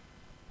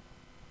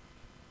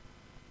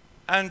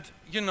 And,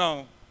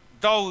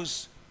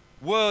 those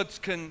words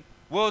can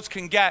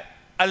get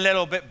a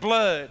little bit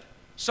blurred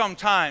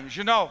sometimes.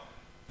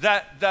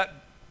 That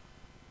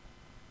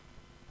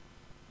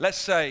let's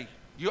say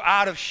you're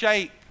out of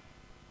shape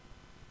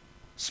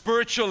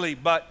spiritually,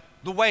 but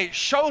the way it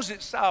shows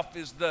itself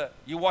is that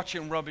you're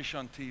watching rubbish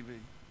on TV,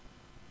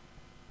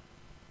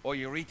 or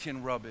you're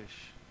eating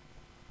rubbish,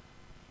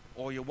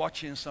 or you're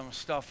watching some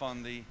stuff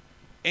on the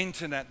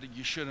internet that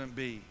you shouldn't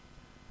be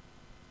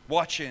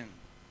watching.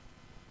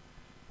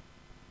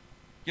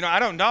 I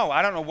don't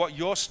know what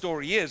your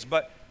story is,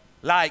 but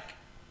like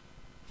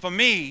for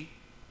me,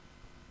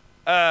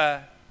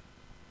 I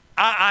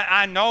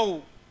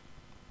know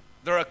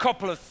there are a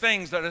couple of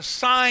things that are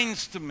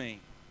signs to me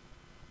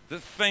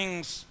that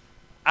things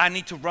I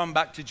need to run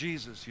back to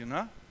Jesus,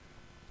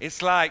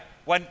 It's like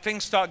when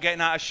things start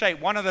getting out of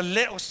shape, one of the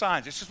little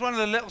signs, it's just one of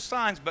the little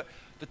signs, but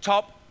the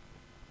top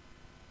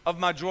of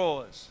my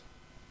drawers.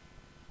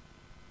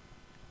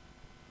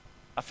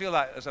 I feel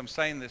like as I'm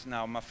saying this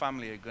now, my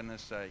family are going to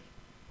say,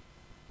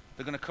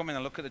 they're going to come in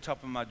and look at the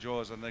top of my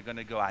drawers and they're going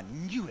to go, I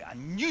knew it. I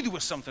knew there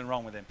was something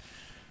wrong with him.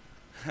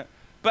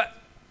 But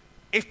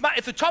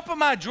if the top of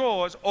my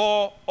drawers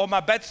or my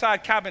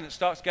bedside cabinet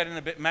starts getting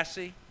a bit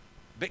messy,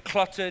 a bit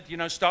cluttered,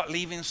 start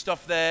leaving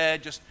stuff there,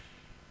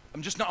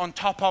 I'm just not on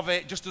top of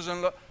it, just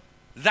doesn't look,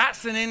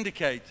 that's an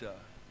indicator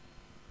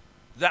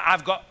that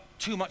I've got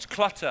too much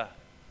clutter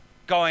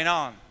going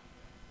on.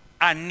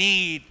 I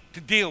need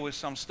to deal with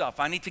some stuff.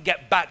 I need to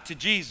get back to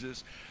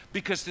Jesus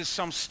because there's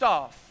some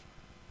stuff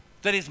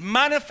that is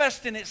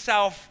manifesting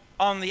itself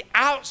on the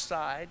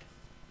outside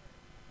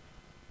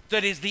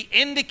that is the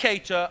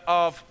indicator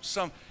of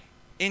some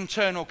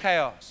internal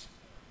chaos.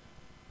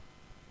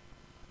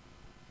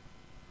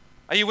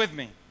 Are you with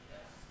me?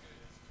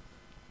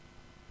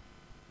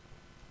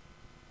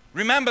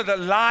 Remember that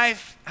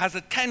life has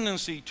a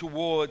tendency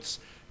towards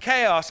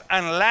chaos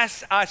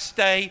unless I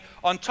stay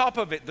on top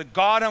of it. The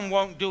garden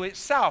won't do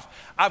itself.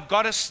 I've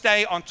got to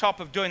stay on top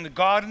of doing the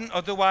garden,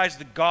 otherwise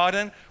the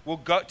garden will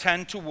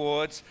tend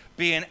towards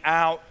being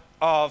out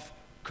of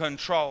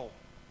control.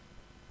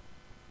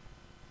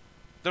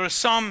 There are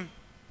some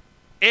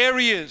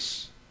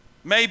areas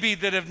maybe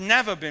that have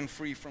never been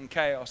free from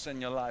chaos in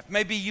your life.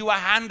 Maybe you are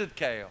handed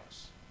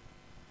chaos.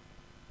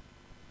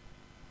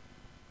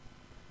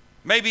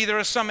 Maybe there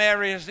are some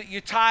areas that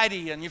you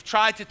tidy and you've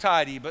tried to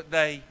tidy, but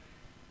they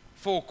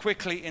fall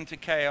quickly into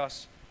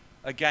chaos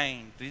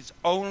again. There's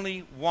only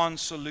one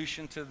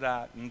solution to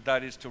that, and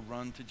that is to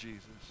run to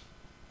Jesus.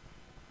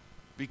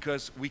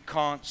 Because we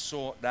can't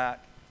sort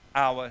that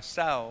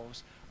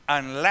ourselves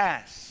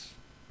unless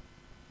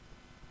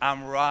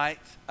I'm right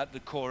at the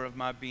core of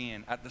my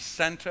being, at the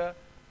center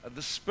of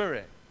the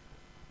Spirit.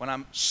 When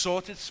I'm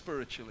sorted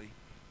spiritually,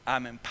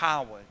 I'm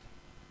empowered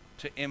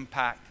to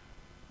impact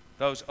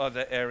those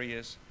other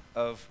areas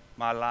of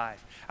my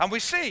life. And we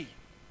see,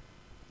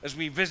 as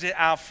we visit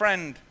our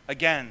friend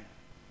again,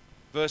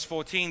 verse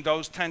 14,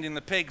 those tending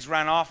the pigs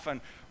ran off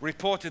and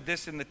reported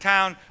this in the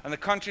town and the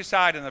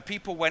countryside, and the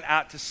people went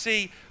out to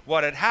see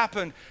what had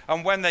happened.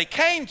 And when they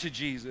came to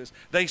Jesus,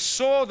 they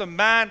saw the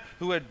man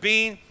who had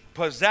been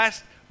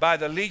possessed by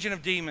the legion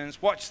of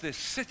demons, watch this,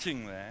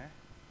 sitting there,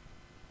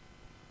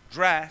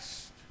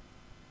 dressed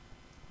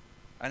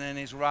and in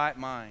his right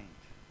mind.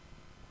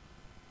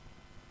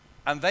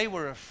 And they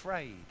were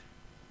afraid.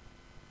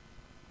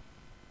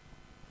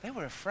 They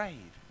were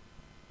afraid.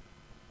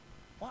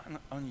 What an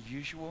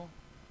unusual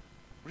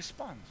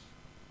response.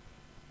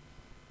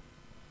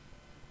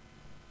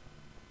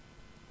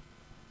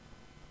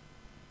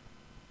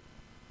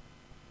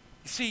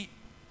 You see,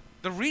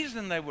 the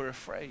reason they were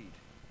afraid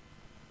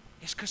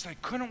is because they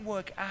couldn't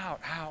work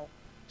out how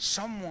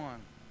someone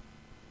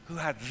who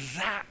had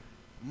that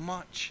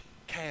much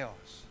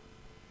chaos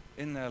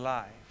in their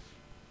life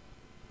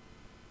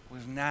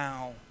was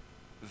now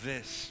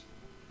this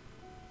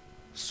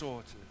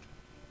sorted.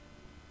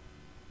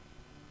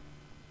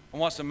 And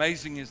what's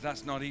amazing is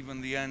that's not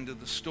even the end of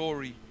the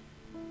story.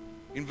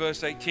 In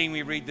verse 18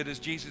 we read that as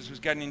Jesus was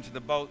getting into the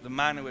boat, the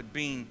man who had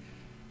been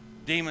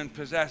demon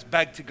possessed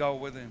begged to go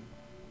with him.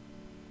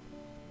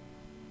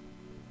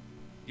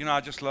 I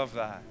just love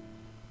that.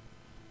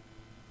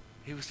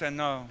 He was saying,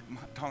 no,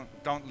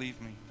 don't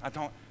leave me. I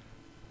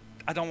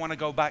don't want to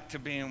go back to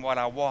being what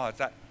I was.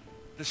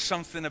 There's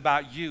something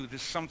about you.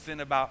 There's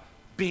something about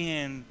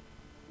being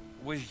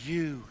with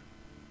you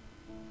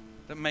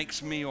that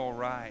makes me all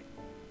right.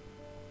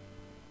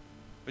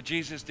 But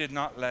Jesus did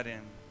not let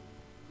him,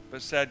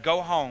 but said,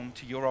 go home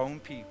to your own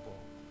people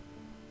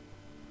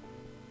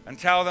and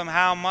tell them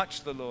how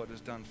much the Lord has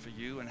done for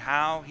you and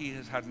how he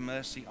has had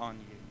mercy on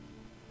you.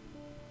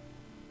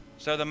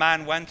 So the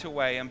man went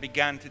away and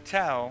began to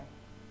tell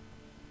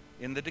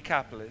in the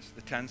Decapolis,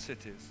 the 10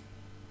 cities,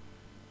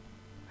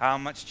 how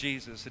much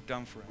Jesus had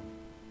done for him.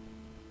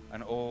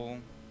 And all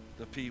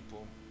the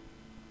people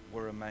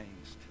were amazed.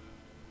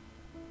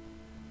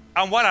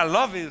 And what I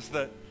love is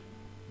that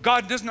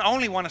God doesn't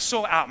only want to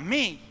sort out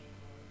me.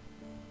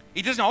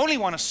 He doesn't only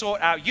want to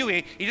sort out you.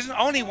 He doesn't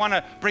only want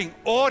to bring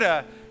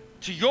order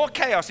to your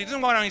chaos. He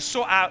doesn't want to only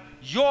sort out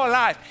your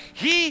life.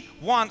 He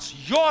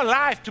wants your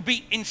life to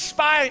be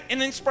inspired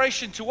and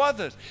inspiration to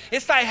others.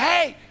 It's like,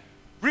 hey,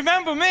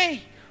 remember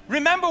me.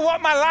 Remember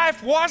what my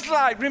life was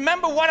like.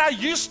 Remember what I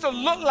used to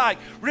look like.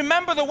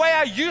 Remember the way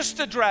I used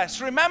to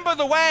dress. Remember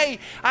the way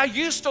I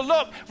used to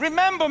look.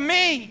 Remember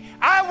me.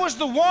 I was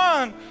the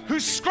one who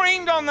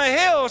screamed on the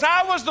hills.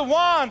 I was the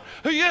one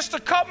who used to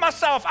cut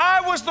myself.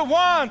 I was the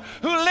one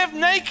who lived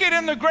naked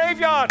in the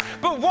graveyard.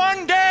 But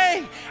one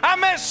day I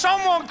met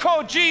someone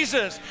called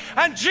Jesus,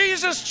 and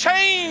Jesus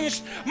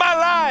changed my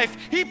life.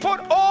 He put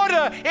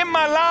order in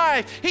my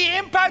life. He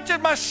impacted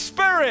my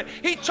spirit.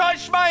 He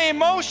touched my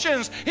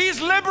emotions.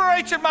 He's liberated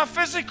my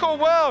physical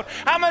world.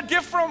 I'm a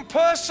different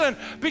person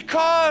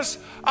because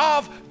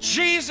of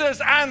Jesus.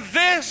 And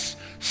this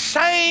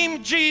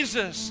same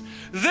Jesus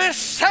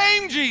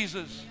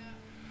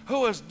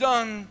who has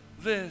done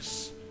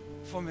this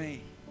for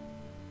me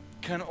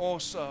can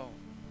also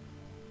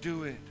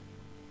do it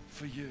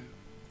for you.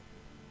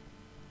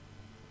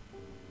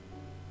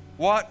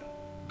 What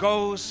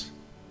goes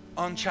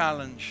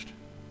unchallenged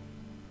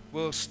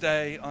will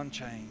stay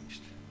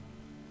unchanged.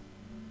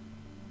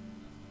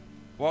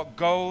 What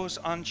goes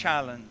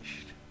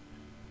unchallenged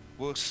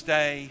will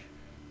stay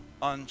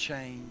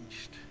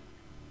unchanged.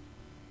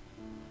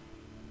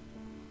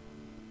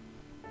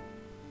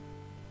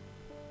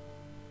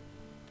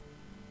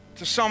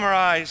 To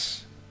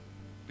summarize,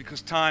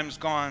 because time's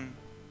gone,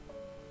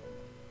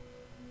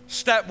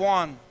 step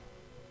one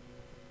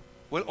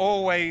will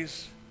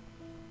always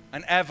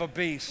and ever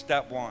be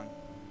step one.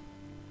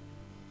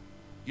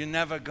 You're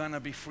never going to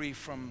be free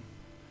from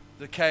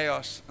the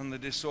chaos and the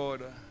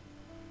disorder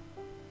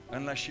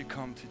unless you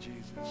come to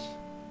Jesus.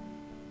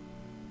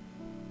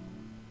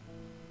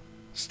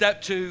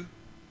 Step two,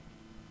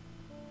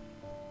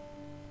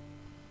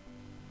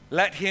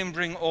 let Him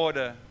bring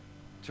order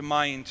to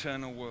my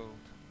internal world.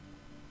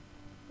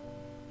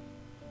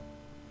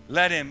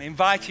 Let Him,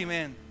 invite Him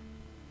in.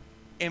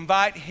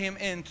 Invite Him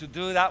in to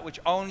do that which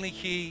only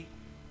He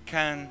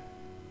can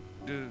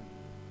do.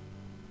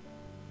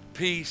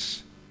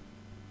 Peace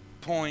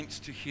points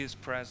to His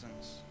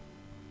presence.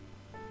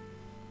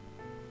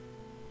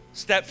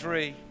 Step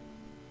three,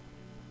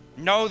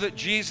 know that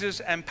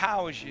Jesus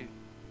empowers you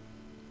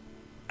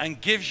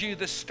and gives you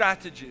the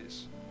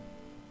strategies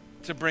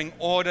to bring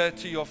order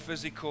to your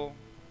physical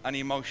and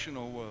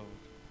emotional world.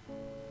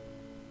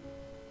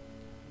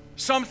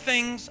 Some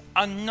things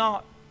are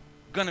not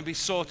going to be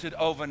sorted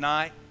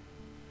overnight.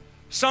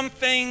 Some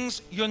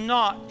things you're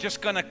not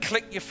just going to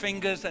click your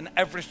fingers and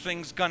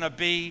everything's going to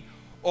be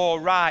all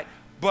right.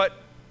 But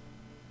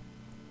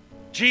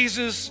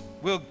Jesus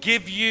will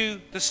give you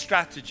the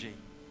strategy.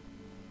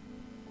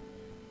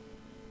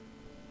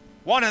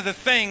 One of the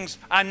things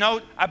I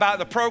note about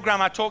the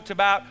program I talked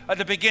about at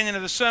the beginning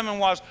of the sermon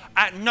was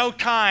at no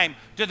time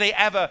do they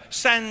ever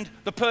send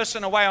the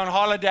person away on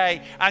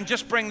holiday and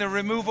just bring the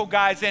removal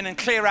guys in and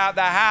clear out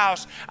their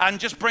house and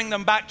just bring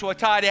them back to a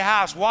tidy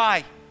house.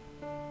 Why?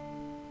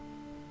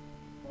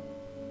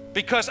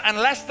 Because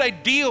unless they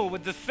deal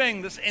with the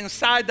thing that's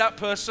inside that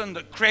person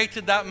that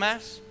created that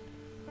mess,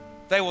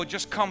 they will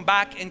just come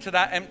back into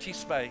that empty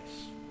space,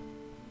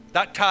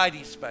 that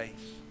tidy space,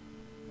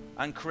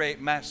 and create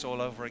mess all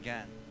over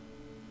again.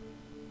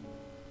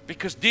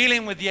 Because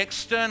dealing with the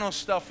external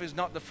stuff is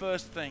not the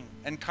first thing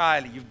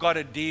entirely. You've got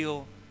to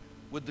deal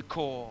with the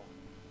core,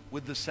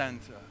 with the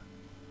center.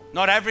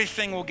 Not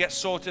everything will get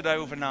sorted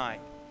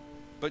overnight,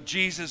 but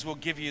Jesus will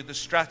give you the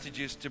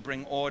strategies to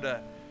bring order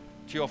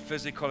to your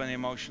physical and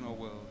emotional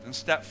world. And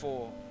step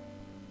four,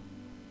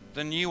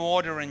 the new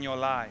order in your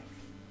life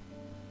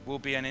will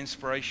be an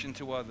inspiration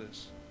to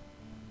others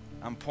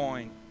and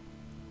point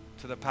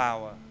to the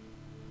power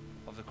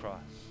of the cross.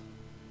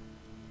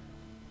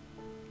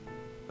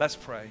 Let's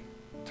pray.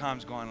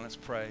 Time's gone. Let's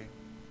pray.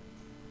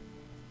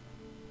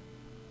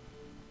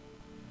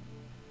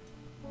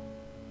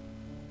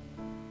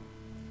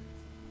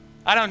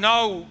 I don't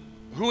know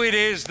who it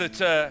is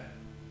that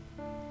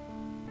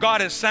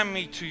God has sent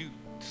me to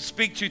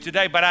speak to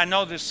today, but I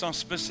know there's some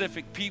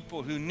specific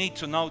people who need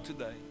to know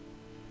today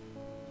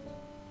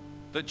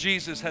that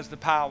Jesus has the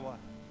power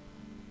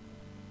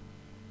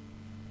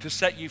to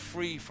set you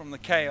free from the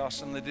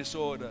chaos and the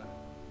disorder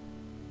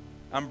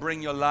and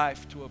bring your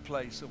life to a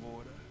place of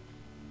order.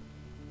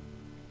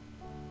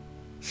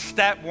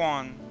 Step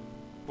one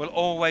will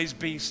always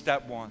be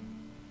step one,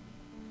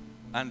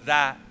 and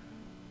that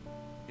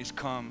is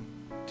come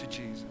to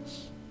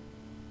Jesus.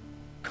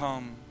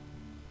 Come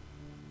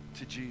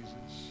to Jesus.